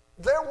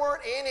 There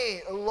weren't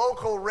any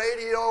local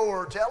radio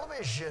or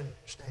television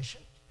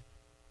station.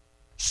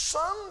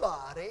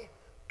 Somebody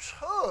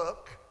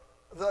took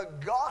the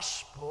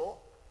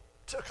gospel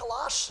to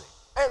Colossae.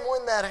 And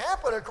when that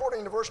happened,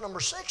 according to verse number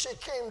 6,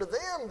 it came to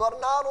them, but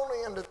not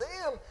only unto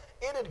them,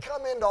 it had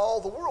come into all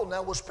the world.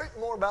 Now, we'll speak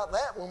more about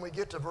that when we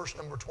get to verse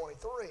number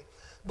 23.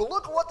 But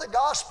look at what the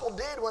gospel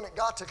did when it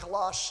got to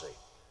Colossae.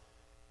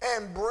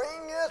 And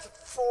bringeth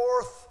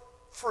forth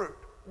fruit.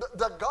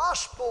 The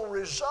gospel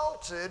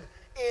resulted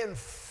in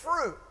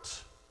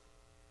fruit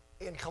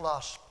in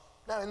Colossae.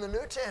 Now, in the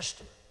New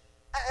Testament,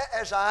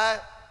 as I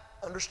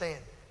understand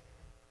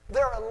it,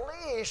 there are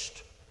at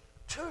least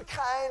two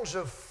kinds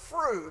of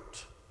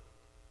fruit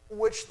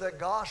which the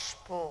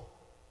gospel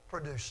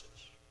produces.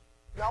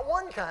 Not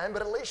one kind,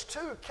 but at least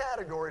two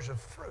categories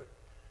of fruit.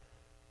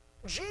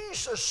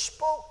 Jesus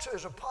spoke to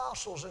his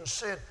apostles and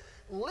said,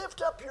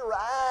 lift up your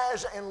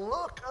eyes and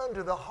look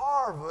unto the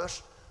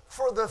harvest,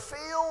 for the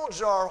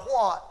fields are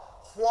what?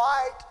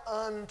 White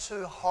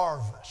unto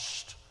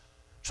harvest.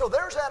 So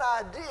there's that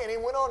idea, and he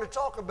went on to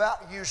talk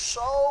about you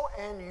sow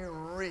and you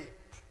reap.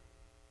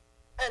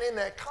 And in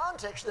that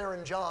context there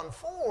in John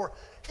 4,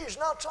 he's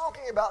not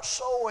talking about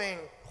sowing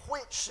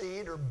wheat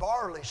seed or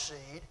barley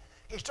seed.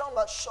 He's talking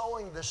about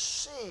sowing the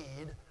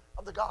seed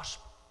of the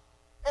gospel.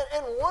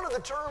 And one of the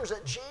terms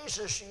that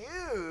Jesus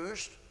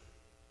used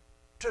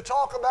to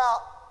talk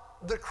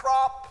about the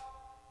crop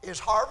is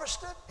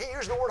harvested, he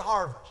used the word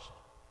harvest.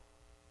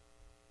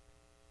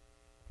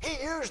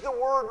 He used the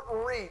word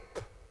reap.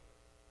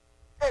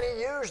 And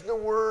he used the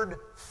word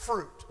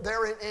fruit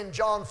there in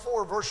John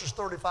 4, verses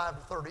 35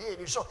 to 38.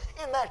 And so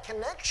in that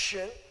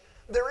connection,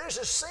 there is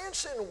a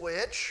sense in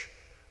which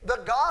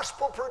the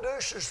gospel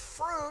produces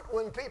fruit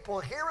when people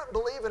hear it,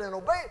 believe it, and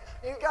obey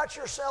it. You got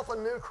yourself a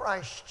new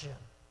Christian,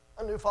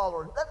 a new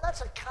follower.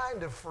 That's a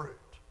kind of fruit.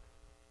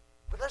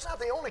 But that's not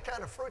the only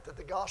kind of fruit that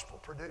the gospel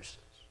produces.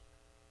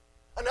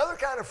 Another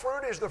kind of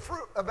fruit is the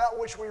fruit about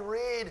which we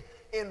read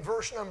in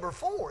verse number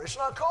 4. It's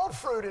not called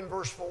fruit in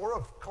verse 4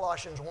 of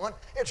Colossians 1.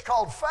 It's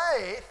called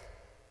faith,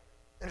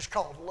 and it's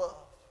called love.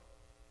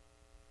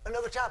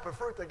 Another type of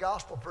fruit the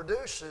gospel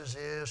produces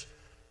is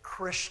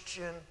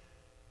Christian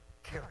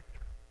character.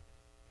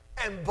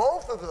 And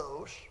both of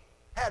those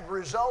had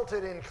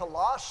resulted in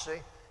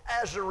Colossae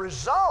as a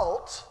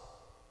result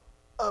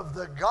of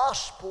the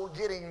gospel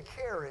getting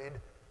carried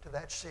to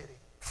that city.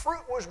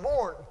 Fruit was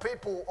born.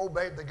 People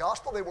obeyed the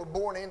gospel. They were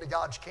born into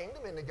God's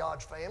kingdom, into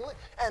God's family,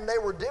 and they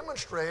were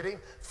demonstrating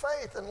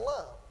faith and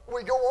love.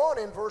 We go on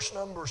in verse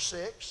number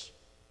 6.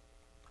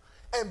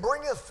 And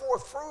bringeth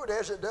forth fruit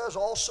as it does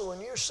also in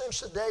you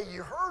since the day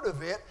you heard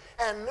of it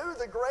and knew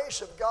the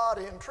grace of God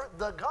in truth.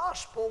 The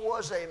gospel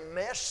was a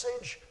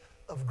message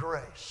of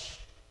grace.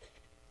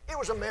 It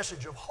was a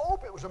message of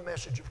hope. It was a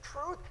message of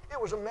truth. It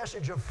was a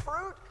message of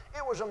fruit.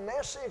 It was a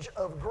message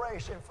of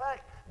grace. In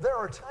fact, there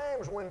are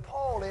times when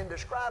Paul, in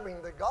describing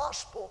the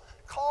gospel,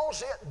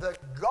 calls it the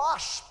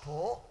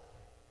gospel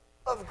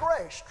of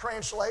grace.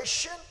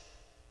 Translation,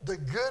 the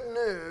good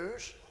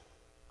news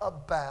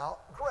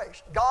about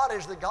grace. God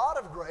is the God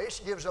of grace,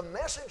 gives a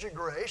message of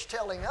grace,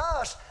 telling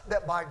us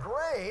that by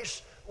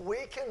grace we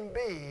can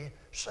be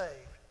saved.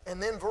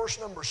 And then verse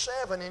number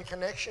 7, in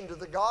connection to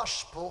the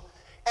gospel,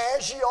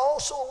 as ye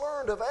also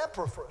learned of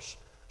Epaphras.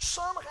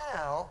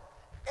 Somehow,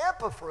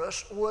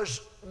 Epaphras was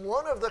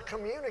one of the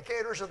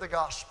communicators of the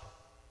gospel.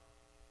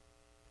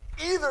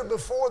 Either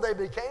before they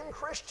became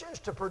Christians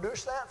to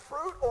produce that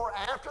fruit, or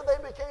after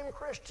they became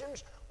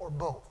Christians, or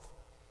both.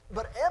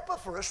 But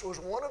Epaphras was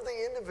one of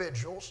the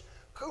individuals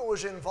who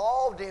was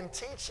involved in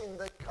teaching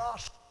the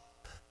gospel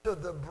to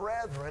the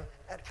brethren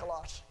at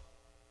Colossae.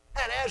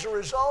 And as a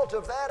result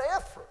of that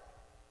effort,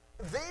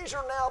 these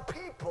are now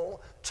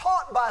people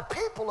taught by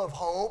people of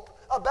hope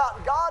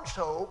about God's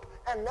hope,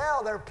 and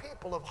now they're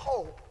people of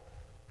hope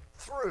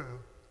through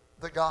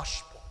the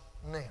gospel.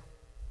 Now,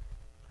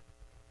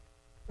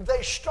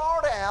 they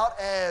start out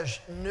as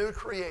new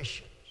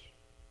creations.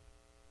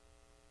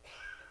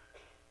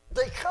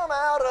 they come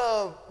out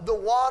of the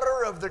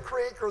water of the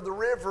creek or the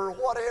river,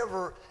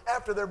 whatever,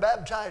 after they're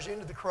baptized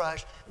into the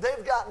Christ,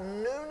 they've got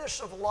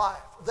newness of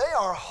life. They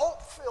are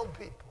hope-filled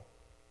people.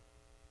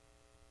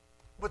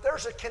 But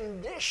there's a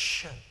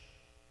condition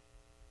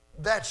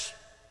that's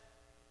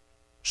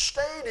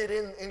stated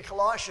in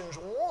Colossians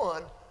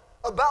 1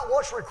 about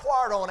what's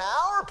required on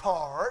our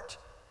part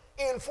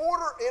in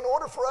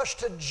order for us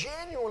to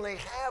genuinely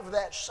have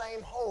that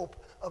same hope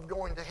of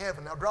going to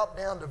heaven. Now drop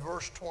down to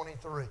verse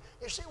 23.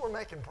 You see we're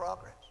making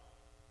progress.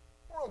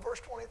 We're on verse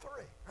 23,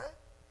 right?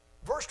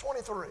 Verse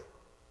 23.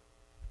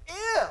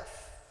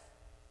 If,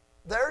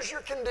 there's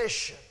your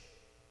condition,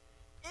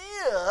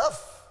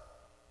 if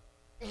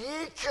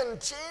ye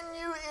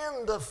continue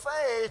in the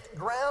faith,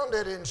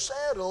 grounded and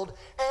settled,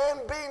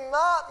 and be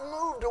not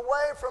moved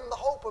away from the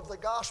hope of the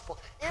gospel.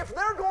 If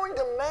they're going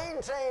to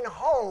maintain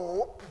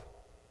hope,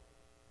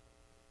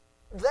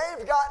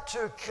 they've got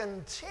to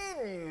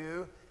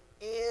continue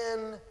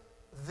in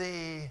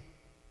the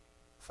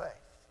faith.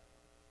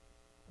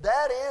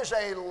 That is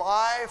a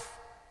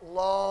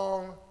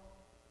lifelong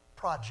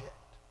project.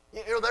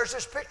 You know, there's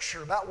this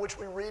picture about which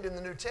we read in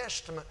the New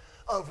Testament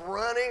of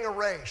running a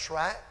race,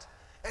 right?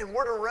 And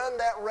we're to run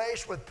that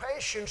race with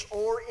patience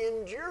or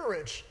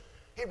endurance.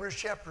 Hebrews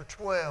chapter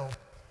 12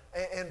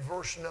 and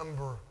verse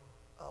number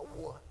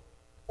 1.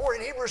 Or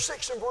in Hebrews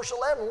 6 and verse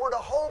 11, we're to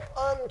hope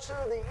unto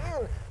the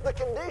end. The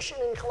condition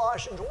in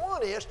Colossians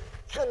 1 is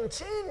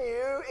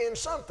continue in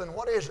something.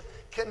 What is it?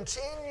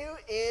 Continue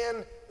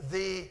in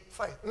the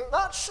faith.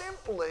 Not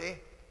simply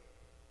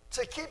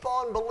to keep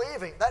on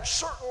believing. That's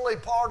certainly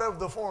part of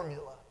the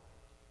formula.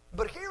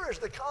 But here is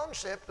the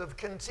concept of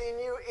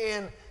continue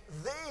in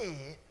the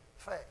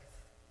faith.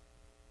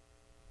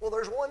 Well,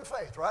 there's one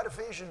faith, right?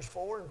 Ephesians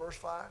 4 and verse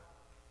 5.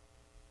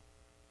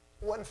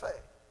 One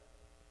faith.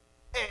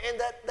 And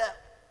that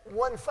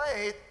one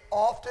faith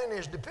often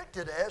is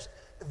depicted as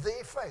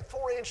the faith.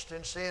 For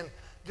instance, in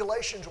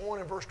Galatians 1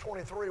 and verse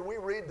 23, we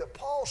read that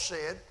Paul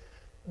said,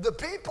 the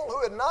people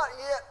who had not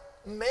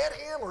yet met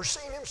him or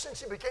seen him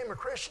since he became a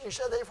Christian, he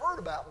said, they've heard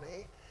about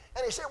me.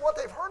 And he said, what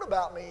they've heard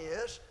about me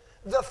is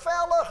the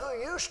fellow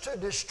who used to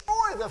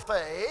destroy the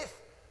faith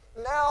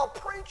now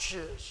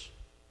preaches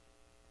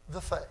the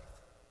faith.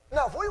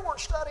 Now, if we weren't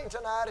studying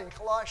tonight in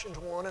Colossians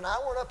 1 and I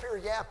weren't up here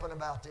yapping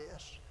about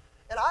this,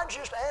 and I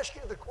just ask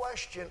you the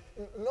question,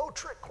 no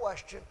trick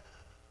question,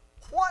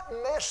 what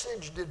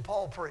message did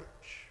Paul preach?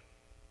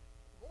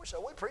 We say,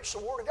 we preached the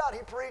Word of God. He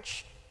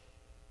preached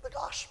the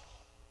gospel.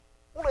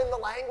 Well, in the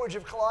language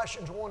of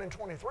Colossians 1 and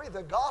 23,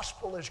 the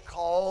gospel is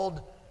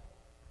called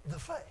the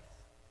faith.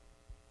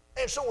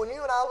 And so when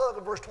you and I look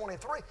at verse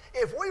 23,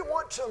 if we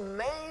want to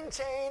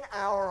maintain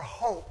our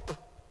hope,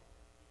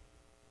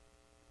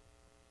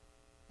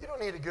 you don't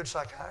need a good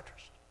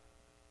psychiatrist.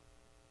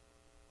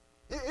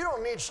 You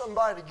don't need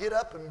somebody to get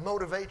up and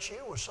motivate you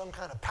with some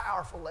kind of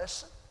powerful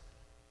lesson.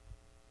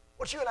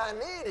 What you and I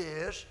need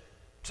is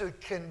to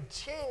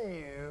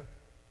continue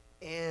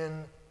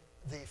in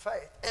the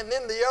faith. And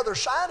then the other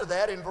side of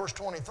that in verse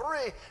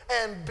 23,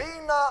 and be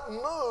not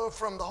moved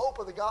from the hope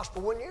of the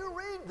gospel. When you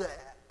read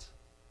that,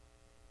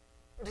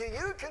 do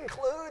you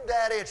conclude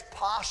that it's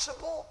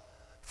possible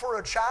for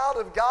a child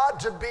of God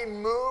to be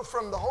moved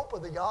from the hope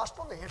of the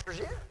gospel? The answer is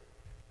yes.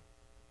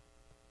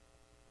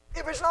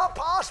 If it's not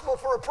possible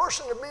for a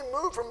person to be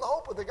moved from the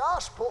hope of the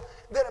gospel,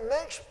 then it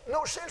makes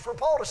no sense for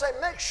Paul to say,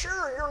 make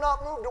sure you're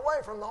not moved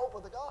away from the hope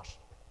of the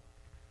gospel.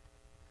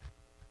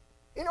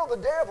 You know, the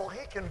devil,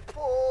 he can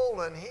pull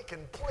and he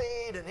can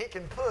plead and he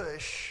can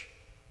push,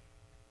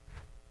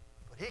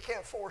 but he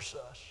can't force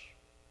us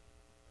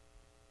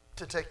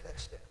to take that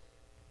step.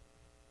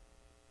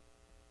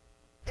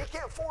 He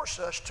can't force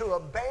us to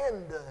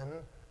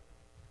abandon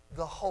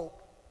the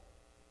hope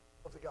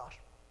of the gospel.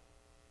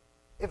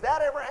 If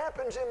that ever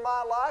happens in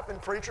my life, and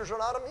preachers are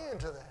not immune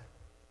to that,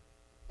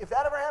 if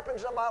that ever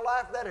happens in my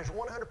life, that is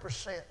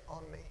 100%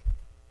 on me.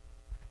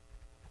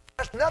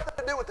 It has nothing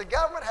to do with the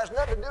government, has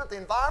nothing to do with the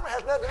environment,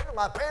 has nothing to do with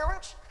my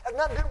parents, has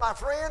nothing to do with my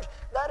friends.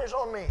 That is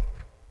on me.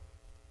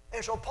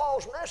 And so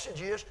Paul's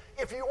message is,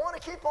 if you want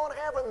to keep on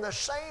having the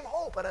same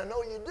hope, and I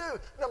know you do,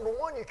 number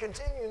one, you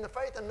continue in the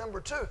faith, and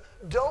number two,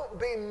 don't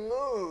be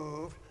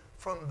moved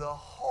from the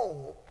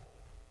hope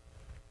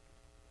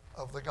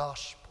of the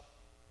gospel.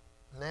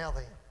 Now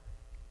then,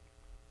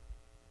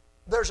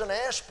 there's an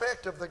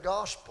aspect of the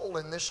gospel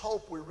in this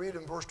hope we read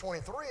in verse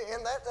 23,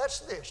 and that's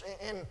this.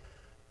 And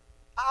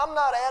I'm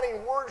not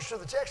adding words to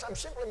the text. I'm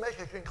simply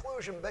making a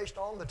conclusion based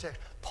on the text.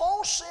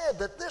 Paul said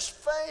that this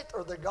faith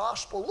or the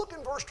gospel, look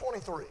in verse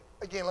 23.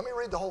 Again, let me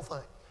read the whole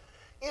thing.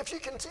 If you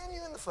continue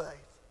in the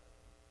faith,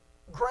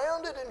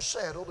 grounded and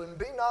settled, and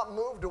be not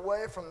moved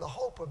away from the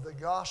hope of the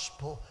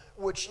gospel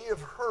which ye have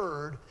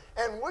heard,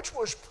 and which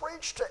was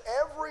preached to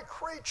every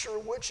creature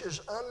which is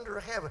under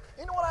heaven.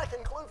 You know what I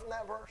conclude from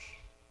that verse?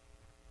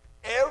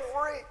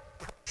 Every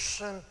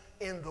person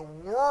in the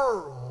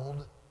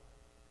world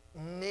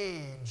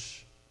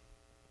needs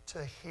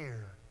to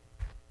hear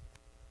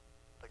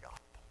the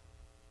gospel.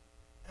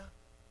 Yeah?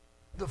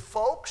 The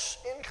folks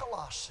in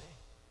Colossae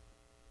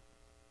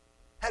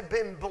had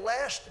been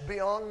blessed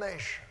beyond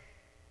measure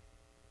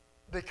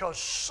because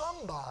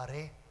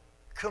somebody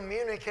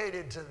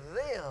communicated to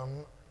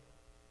them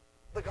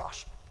the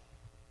gospel.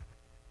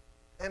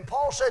 And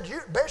Paul said,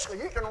 basically,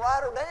 you can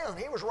write her down.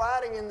 He was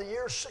writing in the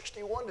years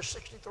 61 to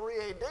 63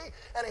 AD,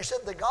 and he said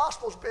the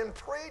gospel's been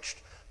preached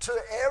to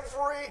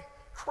every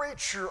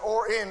creature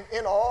or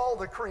in all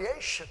the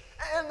creation.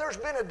 And there's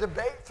been a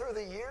debate through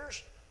the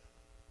years.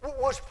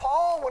 Was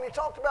Paul, when he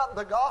talked about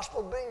the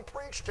gospel being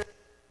preached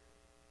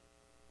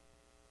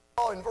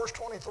in verse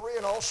 23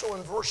 and also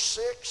in verse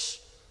 6,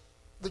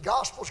 the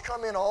gospel's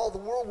come in all the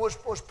world,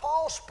 was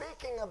Paul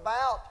speaking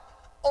about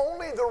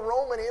only the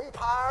Roman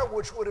Empire,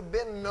 which would have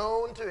been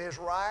known to his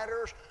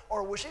writers,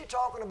 or was he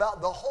talking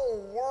about the whole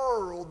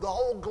world, the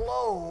whole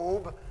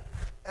globe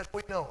as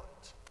we know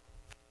it?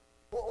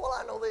 Well,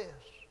 I know this.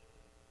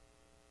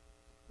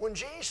 When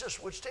Jesus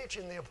was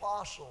teaching the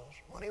apostles,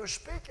 when he was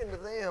speaking to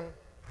them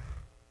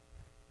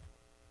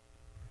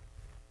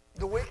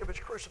the week of his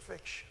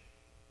crucifixion,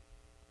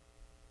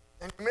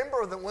 and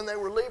remember that when they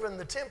were leaving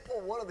the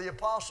temple, one of the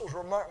apostles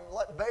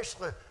remarked,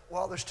 basically,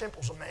 well, this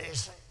temple's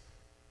amazing.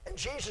 And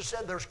Jesus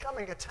said there's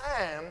coming a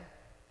time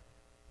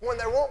when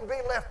there won't be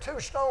left two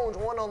stones,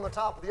 one on the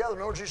top of the other.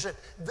 Notice he said,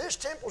 this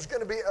temple's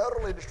going to be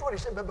utterly destroyed. He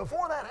said, but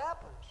before that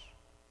happens,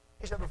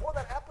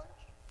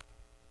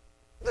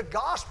 the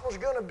gospel's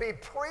going to be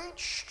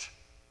preached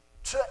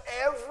to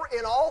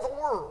in all the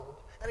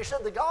world. And he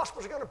said the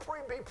gospel's going to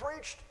be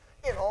preached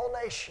in all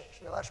nations.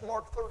 Now that's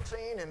Mark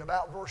 13 and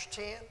about verse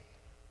 10.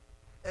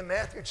 And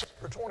Matthew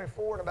chapter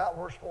 24 and about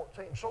verse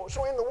 14.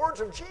 So in the words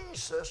of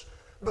Jesus,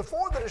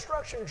 before the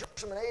destruction of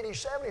Jerusalem in AD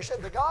 70, he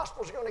said the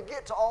gospel is going to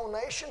get to all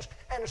nations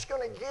and it's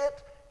going to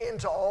get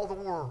into all the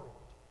world.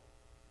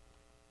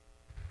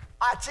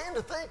 I tend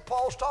to think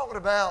Paul's talking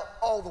about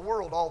all the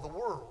world.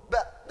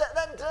 But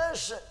that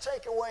doesn't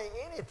take away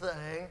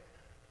anything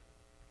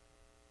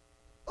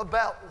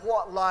about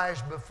what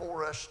lies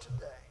before us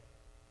today.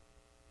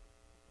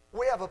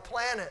 We have a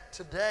planet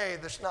today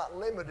that's not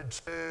limited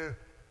to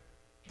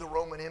the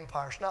Roman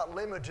Empire. It's not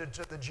limited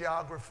to the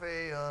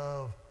geography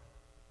of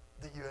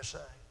the USA.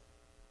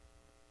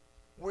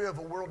 We have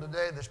a world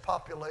today that's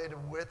populated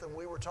with, and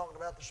we were talking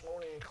about this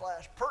morning in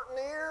class, pert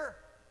near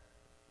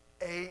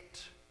 8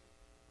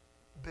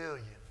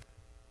 billion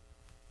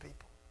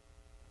people.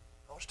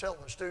 I was telling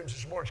the students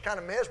this morning, it's kind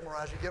of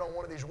mesmerizing. You get on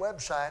one of these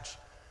websites,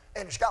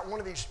 and it's got one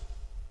of these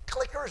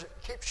clickers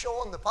that keeps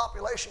showing the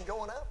population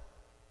going up.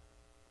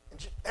 And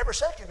just every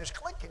second is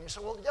clicking. You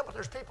say, well, yeah, but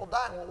there's people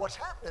dying. Well, what's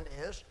happening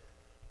is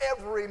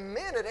every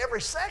minute,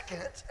 every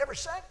second,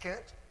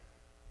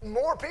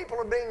 more people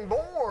are being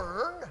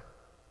born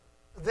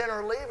than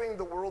are leaving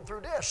the world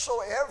through death.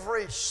 So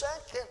every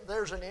second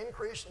there's an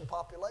increase in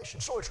population.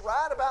 So it's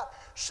right about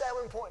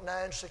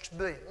 7.96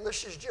 billion.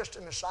 This is just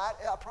an aside.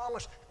 I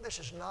promise this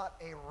is not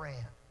a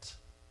rant.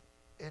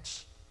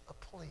 It's a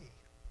plea.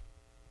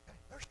 Okay?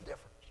 There's a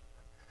difference.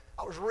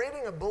 I was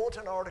reading a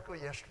bulletin article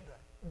yesterday.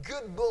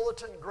 Good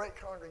bulletin, great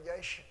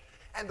congregation.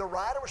 And the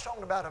writer was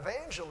talking about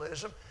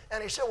evangelism,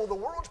 and he said, well, the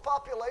world's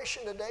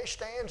population today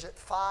stands at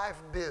 5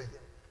 billion.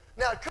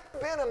 Now, it could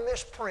have been a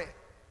misprint.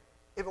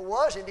 If it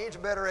was, it needs a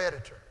better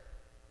editor.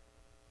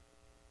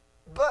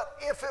 But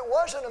if it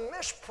wasn't a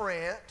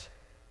misprint,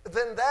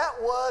 then that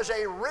was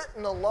a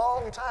written a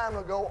long time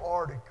ago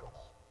article.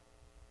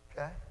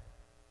 Okay?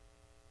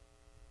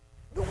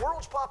 The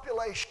world's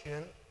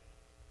population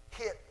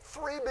hit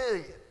 3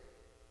 billion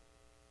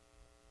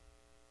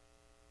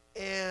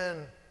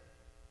in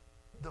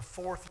the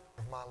 4th year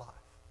of my life.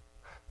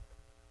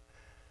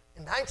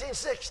 In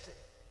 1960,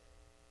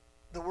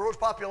 the world's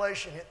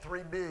population hit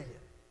 3 billion.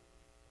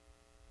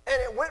 And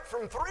it went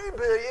from 3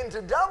 billion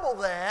to double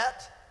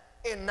that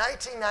in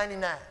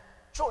 1999.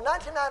 So in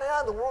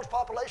 1999, the world's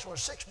population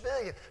was 6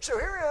 billion. So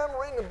here I am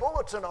reading a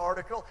bulletin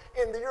article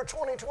in the year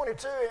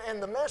 2022,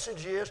 and the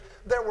message is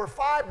there were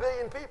 5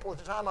 billion people at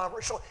the time I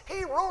read. So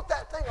he wrote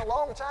that thing a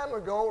long time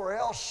ago, or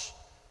else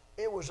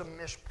it was a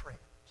misprint.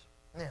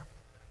 Now,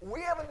 we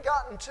haven't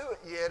gotten to it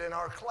yet in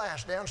our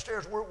class.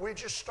 Downstairs, we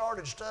just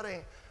started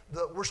studying,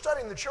 we're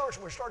studying the church,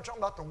 and we started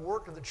talking about the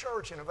work of the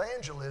church in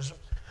evangelism.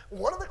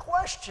 One of the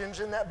questions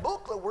in that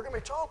booklet we're going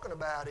to be talking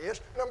about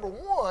is, number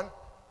one,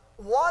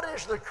 what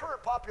is the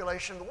current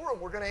population of the world?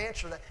 We're going to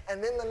answer that.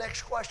 And then the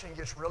next question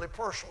gets really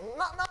personal.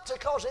 Not to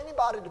cause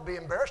anybody to be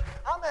embarrassed.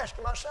 I'm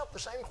asking myself the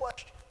same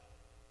question.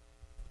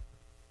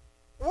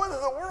 Whether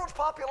the world's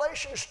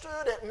population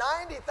stood at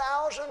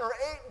 90,000 or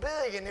 8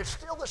 billion, it's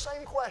still the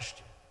same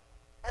question.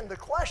 And the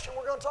question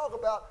we're going to talk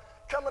about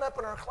coming up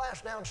in our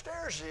class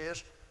downstairs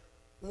is,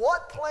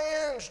 what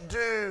plans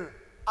do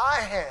I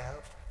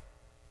have?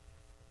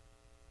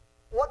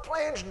 What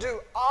plans do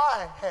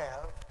I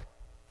have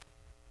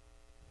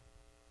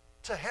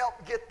to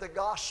help get the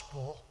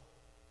gospel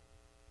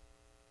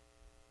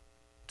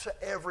to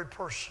every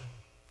person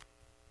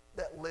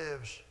that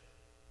lives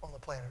on the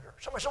planet Earth?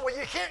 Somebody said, well,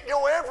 you can't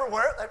go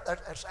everywhere.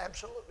 That's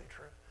absolutely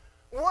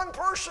true. One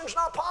person's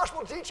not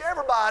possible to teach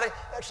everybody.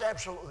 That's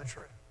absolutely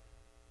true.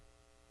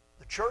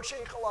 The church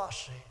in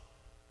Colossae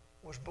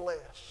was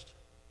blessed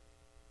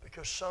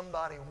Because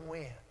somebody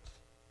went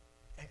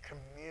and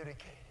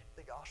communicated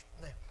the gospel.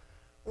 Now,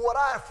 what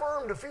I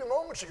affirmed a few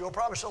moments ago,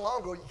 probably so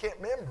long ago you can't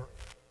remember.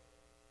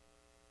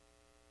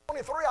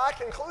 23, I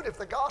conclude if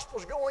the gospel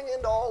is going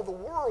into all the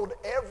world,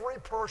 every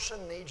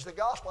person needs the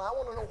gospel. I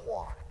want to know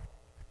why.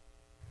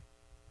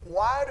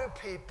 Why do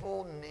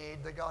people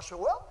need the gospel?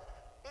 Well,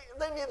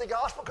 they need the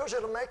gospel because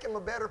it'll make them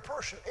a better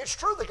person. It's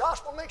true, the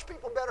gospel makes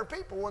people better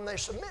people when they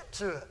submit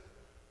to it.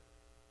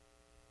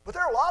 But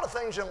there are a lot of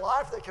things in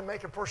life that can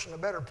make a person a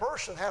better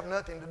person have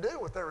nothing to do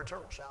with their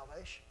eternal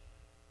salvation.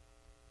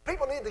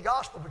 People need the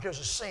gospel because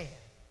of sin.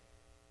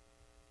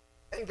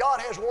 And God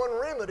has one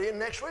remedy, and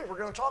next week we're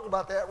going to talk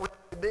about that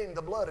being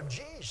the blood of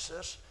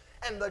Jesus.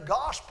 And the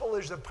gospel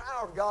is the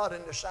power of God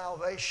into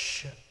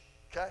salvation.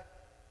 Okay?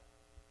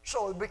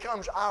 So it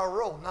becomes our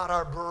role, not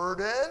our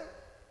burden.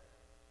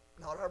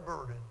 Not our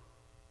burden.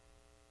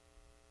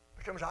 It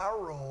becomes our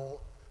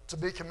role to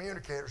be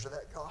communicators of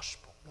that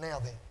gospel. Now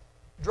then,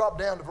 drop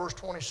down to verse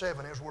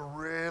 27 as we're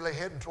really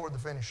heading toward the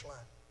finish line.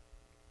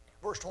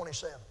 Verse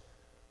 27.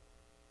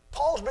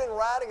 Paul's been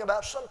writing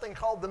about something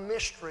called the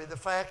mystery, the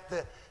fact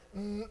that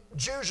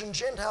Jews and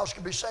Gentiles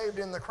could be saved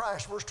in the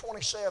Christ. Verse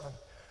 27.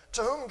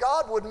 To whom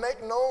God would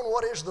make known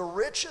what is the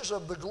riches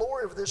of the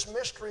glory of this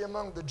mystery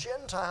among the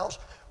Gentiles,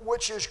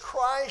 which is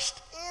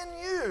Christ in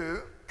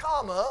you,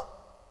 comma,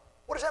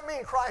 what does that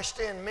mean, Christ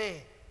in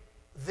me?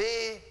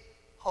 The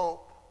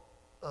hope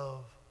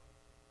of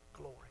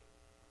glory.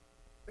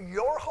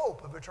 Your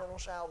hope of eternal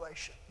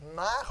salvation,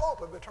 my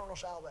hope of eternal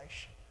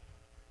salvation,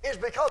 is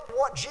because of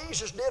what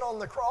Jesus did on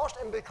the cross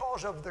and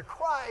because of the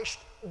Christ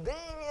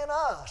being in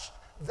us.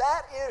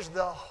 That is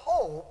the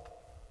hope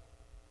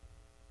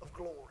of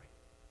glory.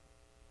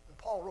 And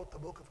Paul wrote the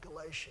book of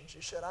Galatians.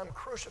 He said, I'm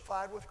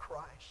crucified with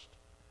Christ.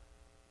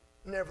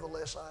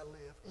 Nevertheless I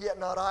live. Yet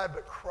not I,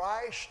 but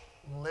Christ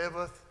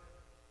liveth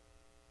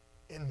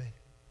in me.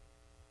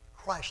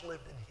 Christ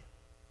lived in him.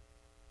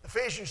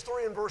 Ephesians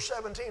 3 and verse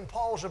 17,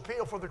 Paul's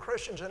appeal for the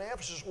Christians in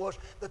Ephesus was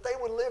that they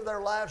would live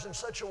their lives in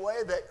such a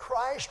way that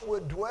Christ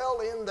would dwell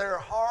in their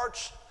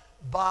hearts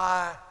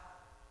by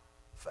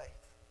faith.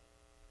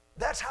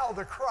 That's how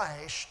the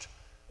Christ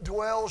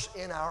dwells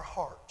in our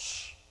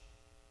hearts.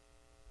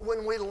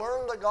 When we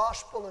learn the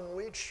gospel and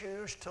we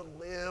choose to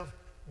live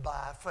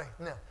by faith.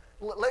 Now,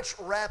 let's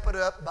wrap it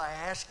up by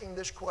asking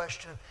this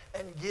question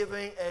and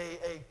giving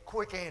a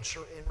quick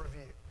answer in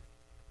review.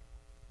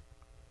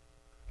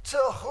 To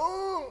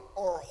whom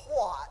or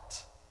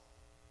what?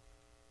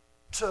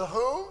 To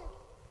whom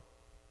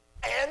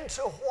and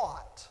to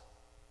what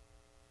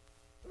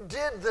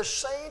did the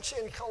saints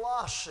in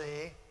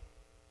Colossae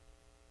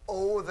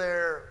owe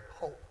their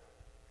hope?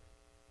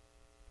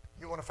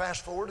 You want to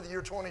fast forward to the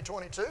year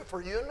 2022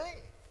 for you and me.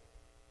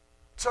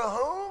 To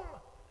whom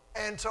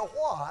and to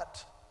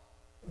what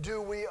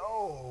do we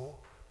owe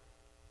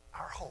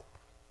our hope?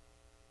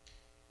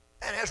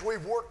 And as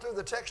we've worked through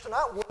the text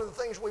tonight, one of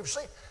the things we've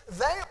seen,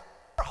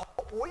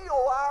 we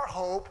owe our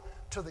hope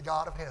to the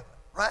God of heaven,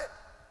 right?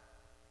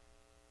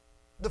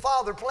 The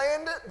Father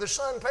planned it, the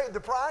Son paid the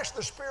price,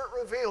 the Spirit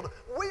revealed it.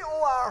 We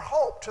owe our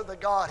hope to the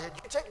Godhead.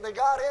 You take the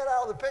Godhead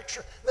out of the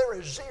picture, there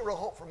is zero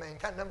hope for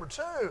mankind. Number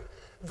two,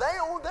 they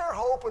owed their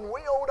hope and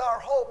we owed our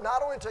hope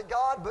not only to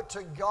God, but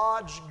to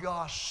God's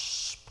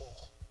gospel.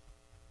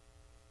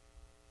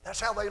 That's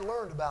how they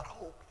learned about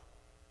hope.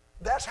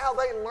 That's how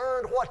they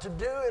learned what to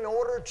do in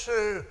order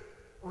to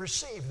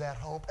receive that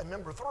hope. And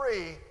number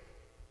three,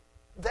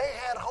 they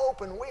had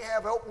hope and we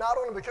have hope not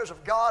only because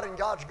of God and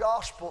God's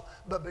gospel,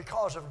 but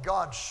because of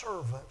God's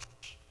servants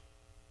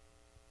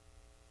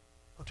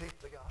who teach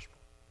the gospel.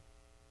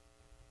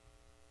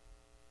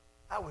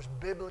 I was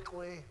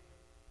biblically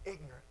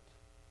ignorant.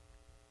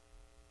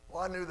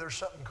 Well, I knew there's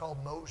something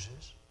called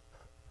Moses.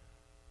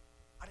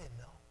 I didn't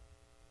know.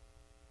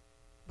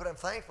 But I'm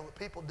thankful that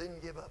people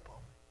didn't give up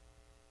on me.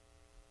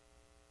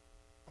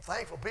 I'm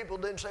thankful people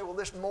didn't say, well,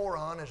 this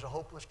moron is a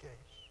hopeless case.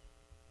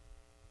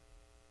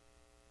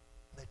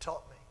 They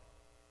taught me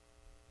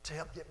to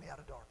help get me out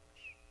of darkness.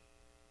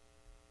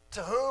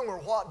 To whom or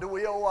what do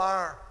we owe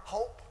our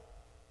hope?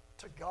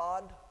 To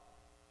God,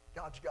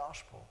 God's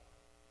gospel,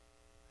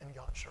 and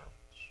God's servants.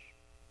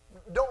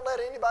 Don't let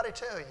anybody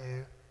tell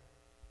you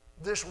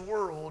this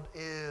world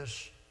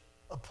is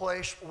a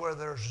place where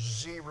there's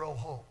zero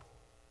hope.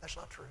 That's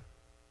not true.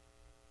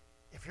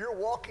 If you're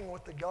walking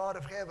with the God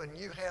of heaven,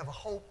 you have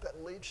hope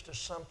that leads to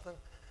something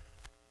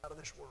out of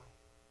this world.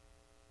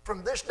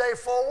 From this day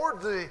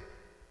forward,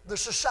 the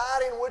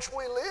society in which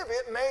we live,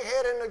 it may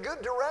head in a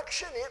good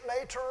direction, it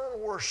may turn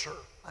worser.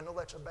 I know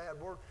that's a bad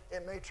word.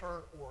 It may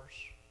turn worse.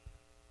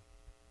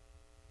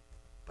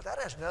 But that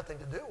has nothing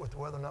to do with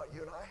whether or not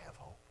you and I have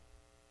hope.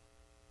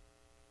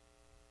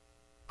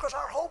 Because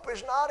our hope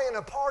is not in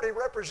a party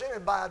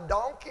represented by a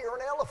donkey or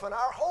an elephant.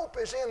 Our hope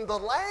is in the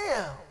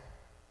Lamb.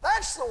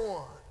 That's the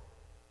one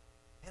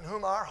in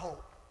whom our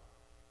hope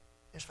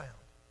is found.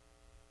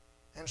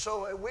 And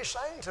so we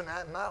sang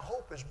tonight, my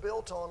hope is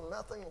built on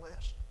nothing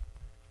less.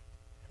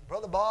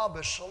 Brother Bob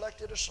has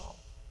selected a song.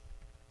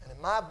 And in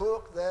my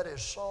book, that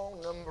is song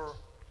number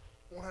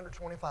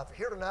 125. If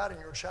you're here tonight and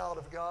you're a child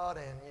of God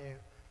and you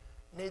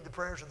need the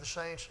prayers of the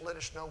saints, let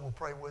us know. We'll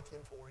pray with you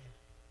and for you.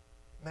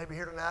 Maybe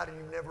here tonight and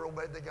you've never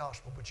obeyed the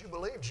gospel, but you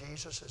believe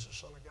Jesus is the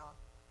Son of God.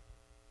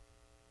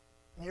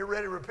 And you're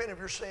ready to repent of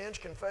your sins,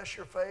 confess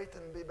your faith,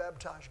 and be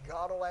baptized.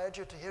 God will add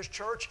you to His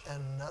church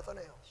and nothing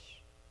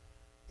else.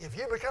 If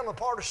you become a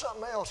part of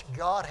something else,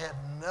 God had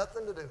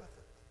nothing to do with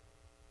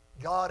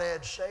it. God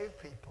adds saved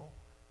people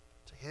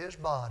to His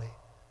body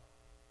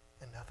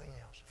and nothing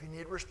else. If you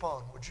need to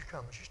respond, would you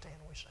come as you stand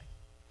and we sing?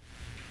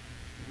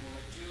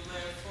 Would you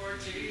live for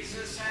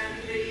Jesus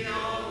and be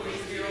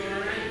always pure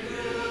and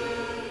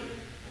good?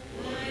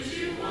 Would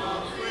you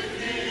walk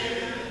with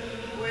Him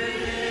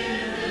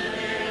within the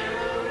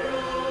narrow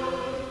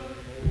road?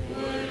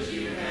 Would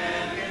you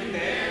have Him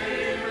bear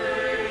your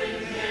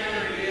burden,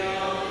 carry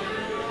all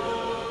your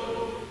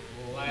load?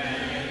 Let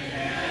Him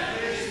have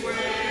His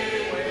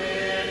way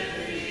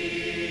with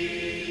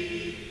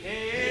thee.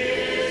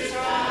 His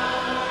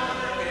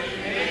heart can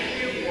make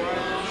you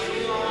what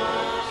you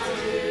ought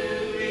to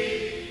be.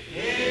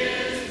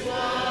 His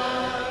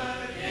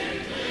blood can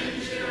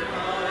cleanse your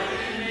heart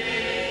and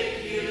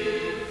make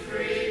you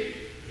free.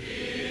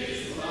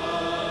 His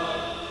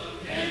love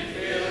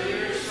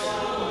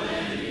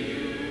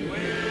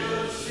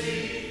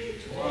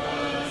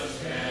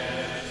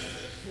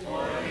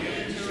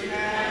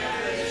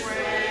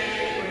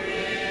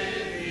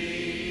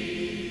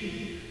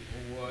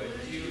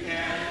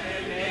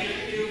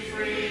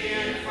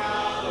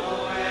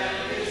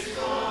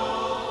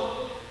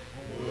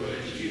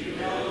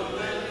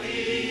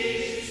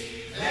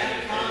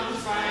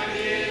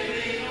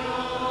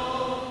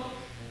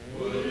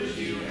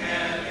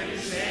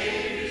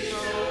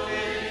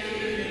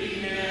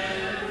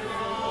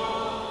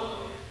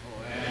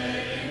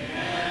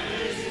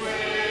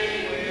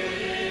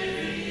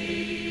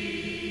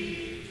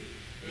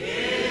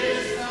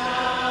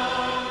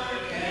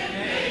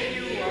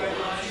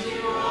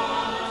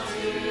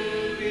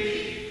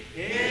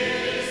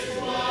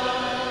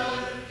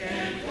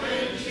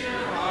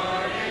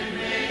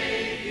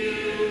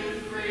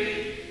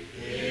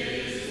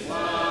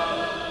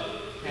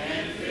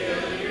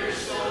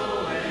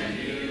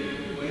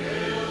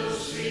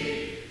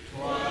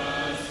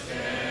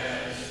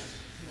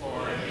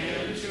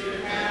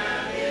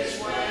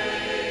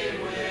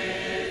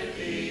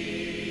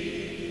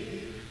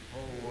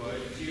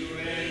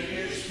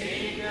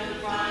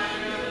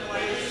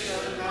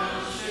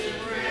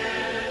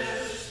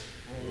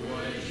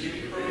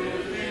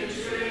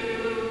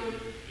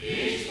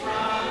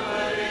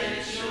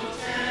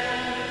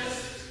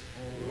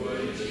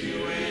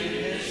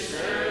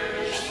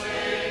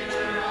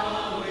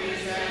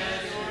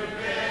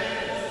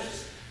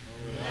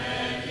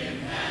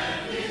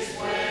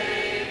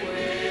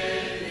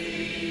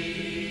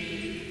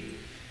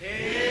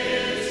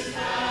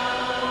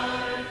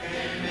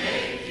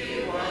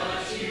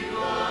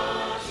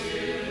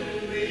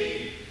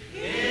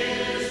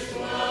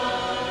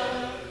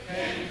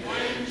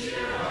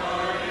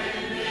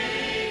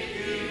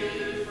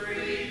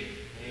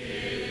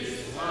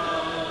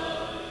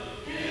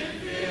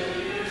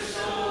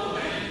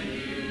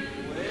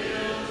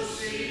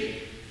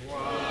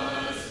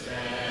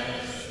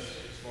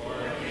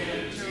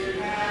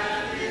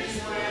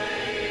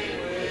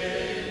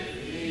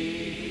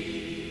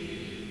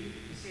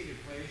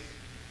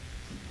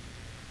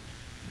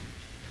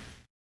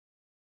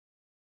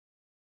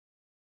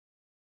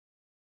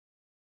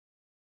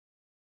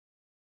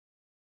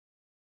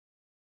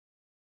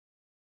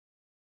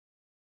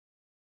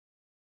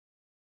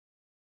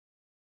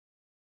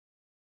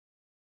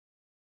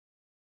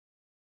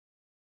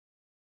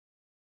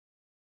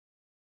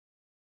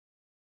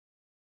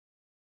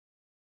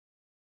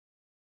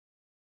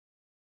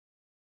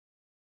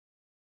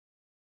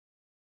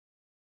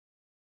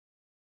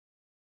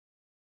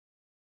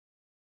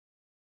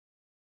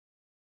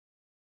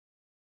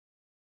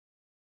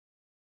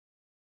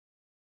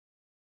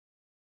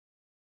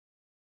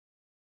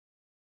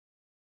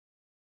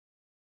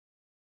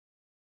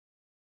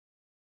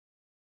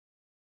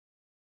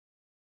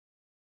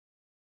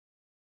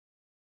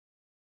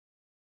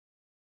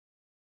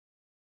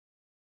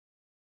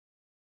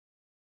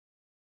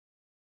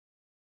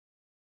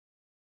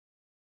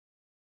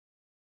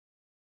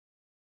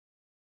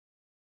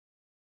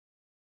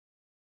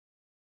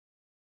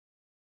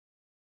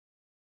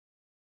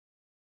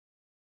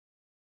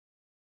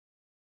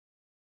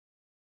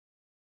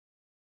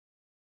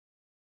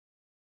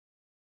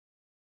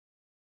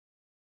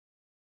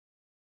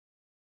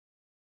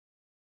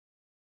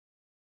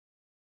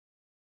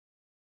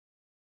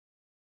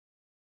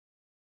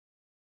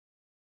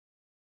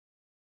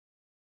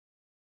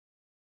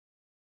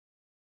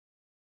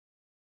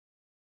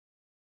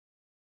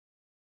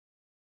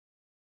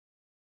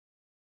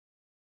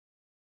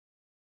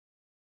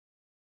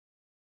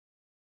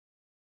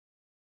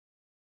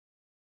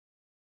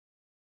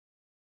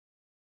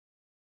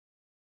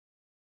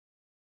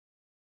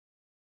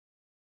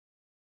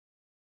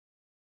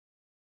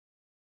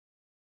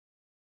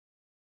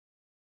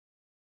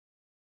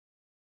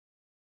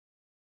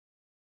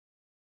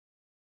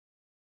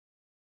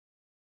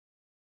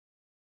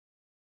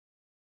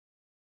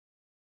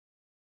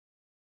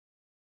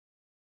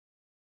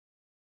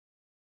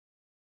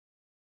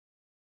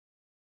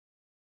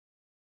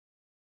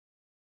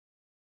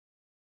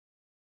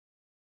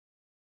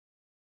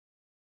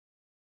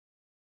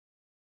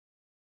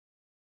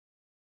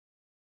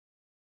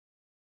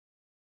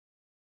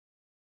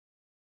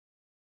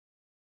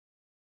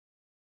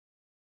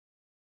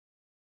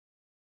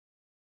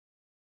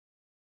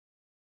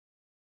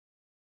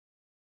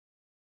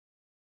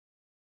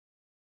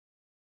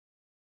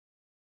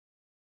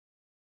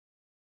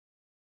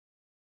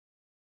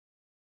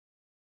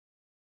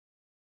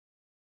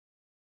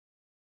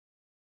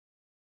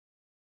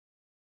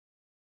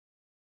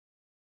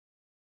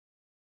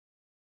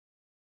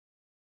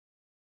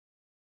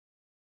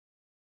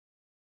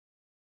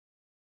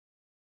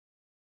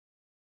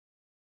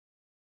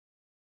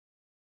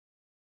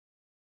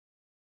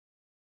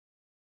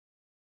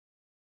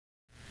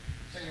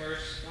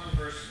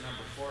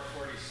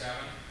 447.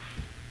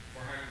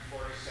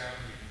 447,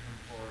 you can come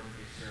forward and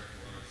be served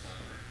the Lord's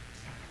Supper.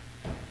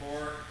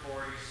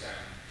 447.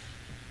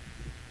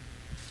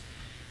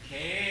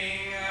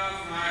 King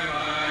of my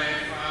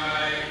life,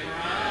 I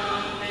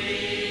crown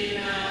thee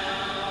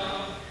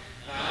now.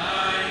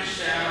 Thine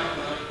shall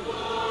the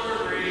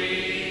glory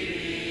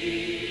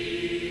be.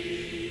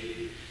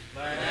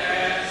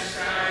 Lest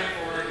I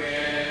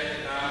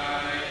forget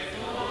thy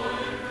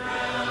thorn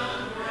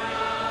crown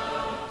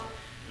brow,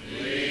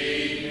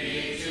 lead me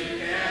to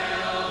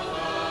Calvary.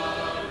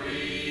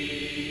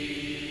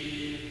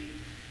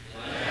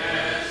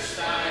 Lest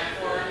I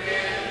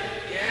forget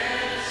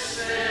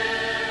Gethsemane,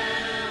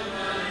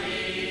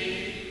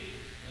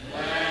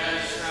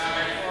 lest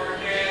I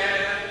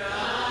forget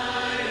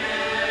thine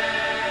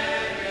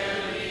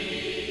agony,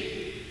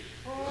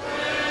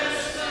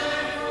 lest I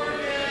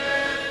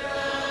forget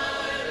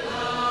thy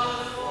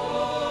love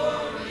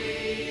for me,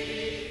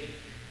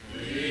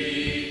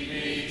 lead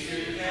me to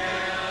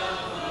Calvary.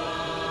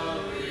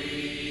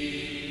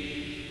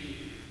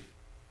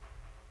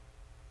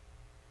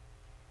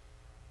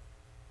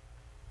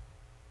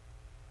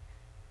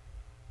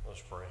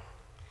 Let's pray.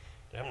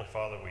 Dear Heavenly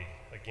Father, we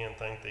again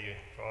thank Thee,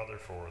 Father,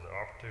 for the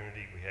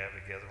opportunity we have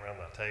to gather around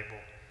Thy table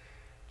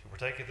to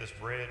partake of this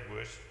bread,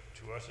 which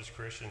to us as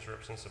Christians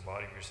represents the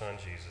body of Your Son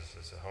Jesus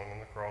as it hung on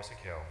the cross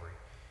at Calvary.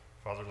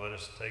 Father, let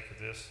us take of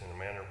this in a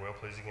manner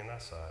well-pleasing in Thy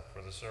sight.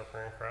 For this is our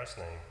prayer in Christ's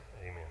name.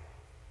 Amen.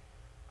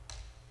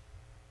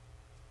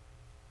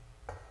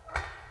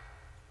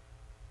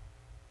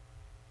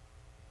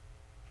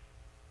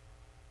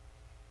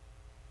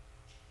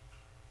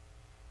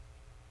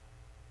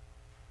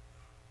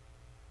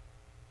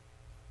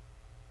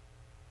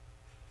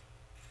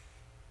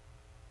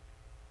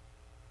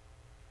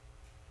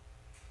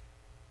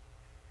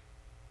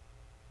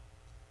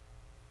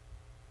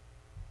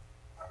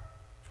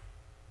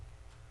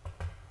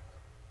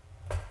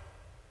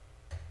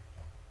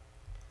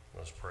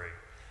 Let's pray.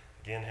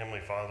 Again,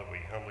 Heavenly Father, we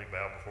humbly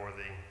bow before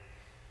Thee,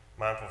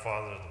 mindful,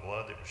 Father, of the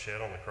blood that was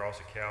shed on the cross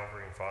of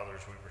Calvary, and Father,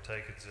 as we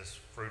partake of this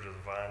fruit of the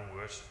vine,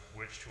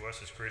 which to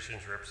us as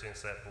Christians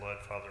represents that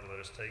blood, Father, let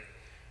us take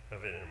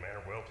of it in a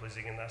manner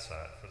well-pleasing in Thy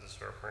sight. For this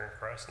is our prayer in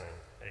Christ's name.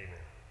 Amen.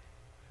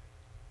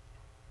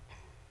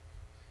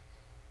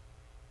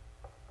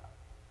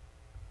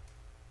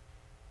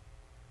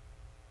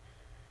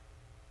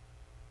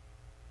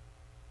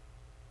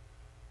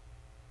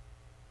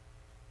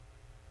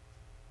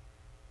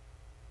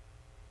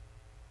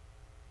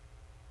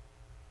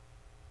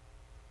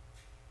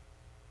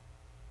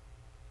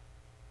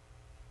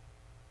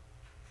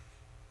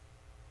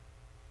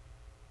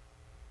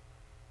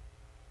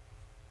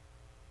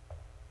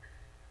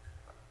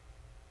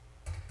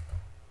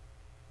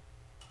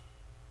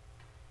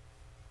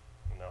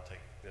 We'll now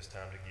take this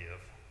time to give.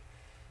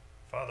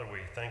 Father, we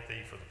thank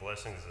Thee for the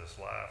blessings of this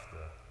life,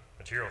 the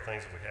material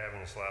things that we have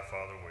in this life.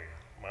 Father, we're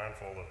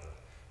mindful of the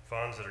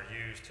funds that are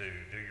used to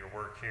do Your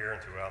work here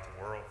and throughout the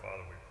world.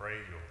 Father, we pray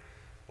You'll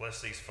bless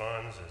these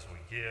funds as we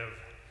give.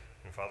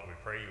 And Father, we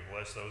pray You'll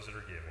bless those that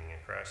are giving. In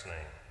Christ's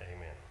name,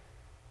 amen.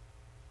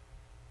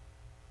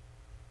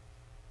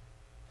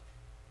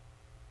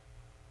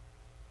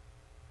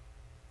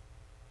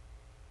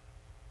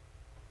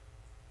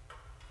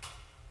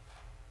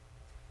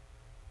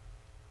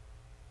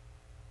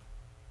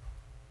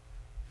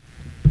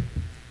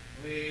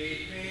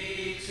 Lead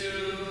me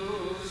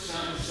to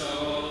some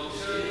soul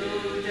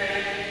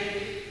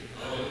today.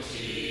 Oh,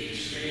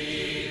 teach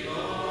me,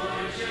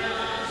 Lord,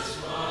 just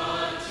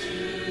what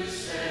to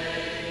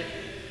say.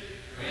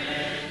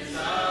 Friends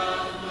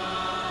of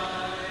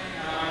mine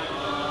are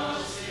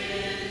lost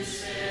in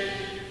sin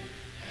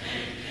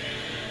and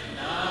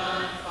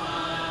cannot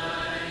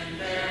find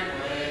their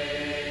way.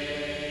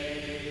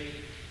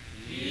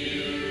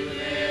 Few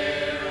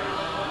there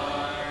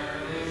are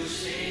who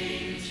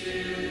seem to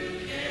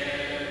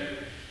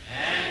care,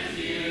 and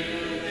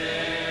few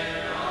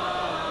there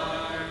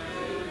are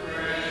who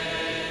pray.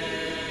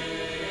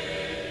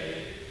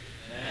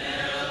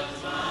 Melt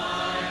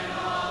my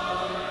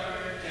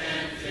heart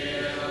and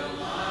fill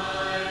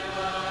my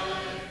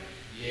life.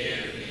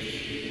 Give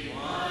me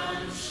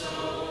one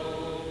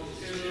soul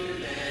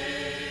today.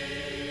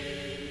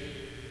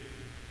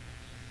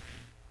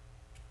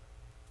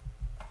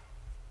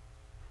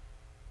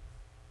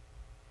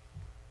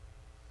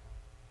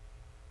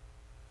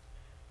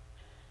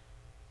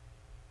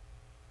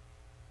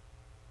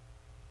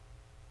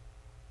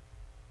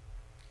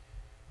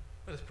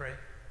 Let us pray.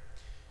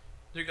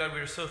 Dear God, we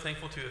are so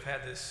thankful to have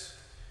had this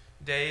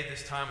day,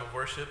 this time of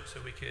worship, so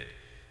we could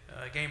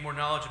gain more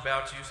knowledge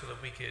about You, so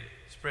that we could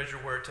spread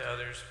Your word to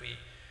others. We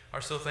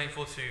are so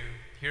thankful to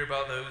hear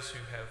about those who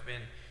have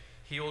been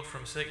healed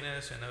from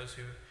sickness and those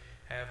who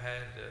have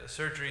had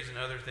surgeries and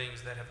other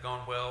things that have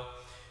gone well,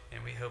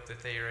 and we hope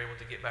that they are able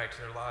to get back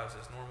to their lives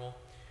as normal.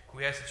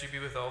 We ask that You be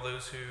with all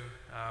those who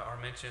are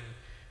mentioned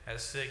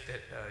as sick,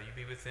 that You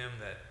be with them,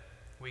 that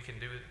we can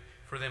do it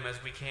for them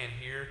as we can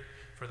here.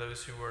 For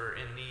those who are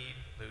in need,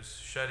 those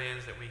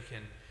shut-ins, that we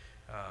can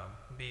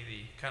be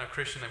the kind of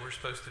Christian that we're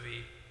supposed to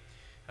be.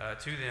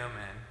 to them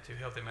and to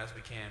help them as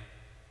we can.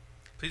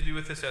 Please be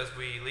with us as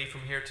we leave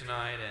from here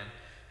tonight, and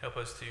help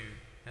us to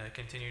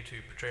continue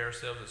to portray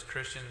ourselves as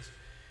Christians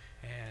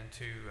and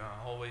to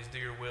always do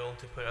your will,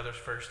 to put others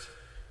first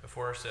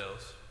before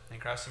ourselves. In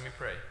Christ's name we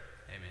pray.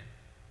 Amen.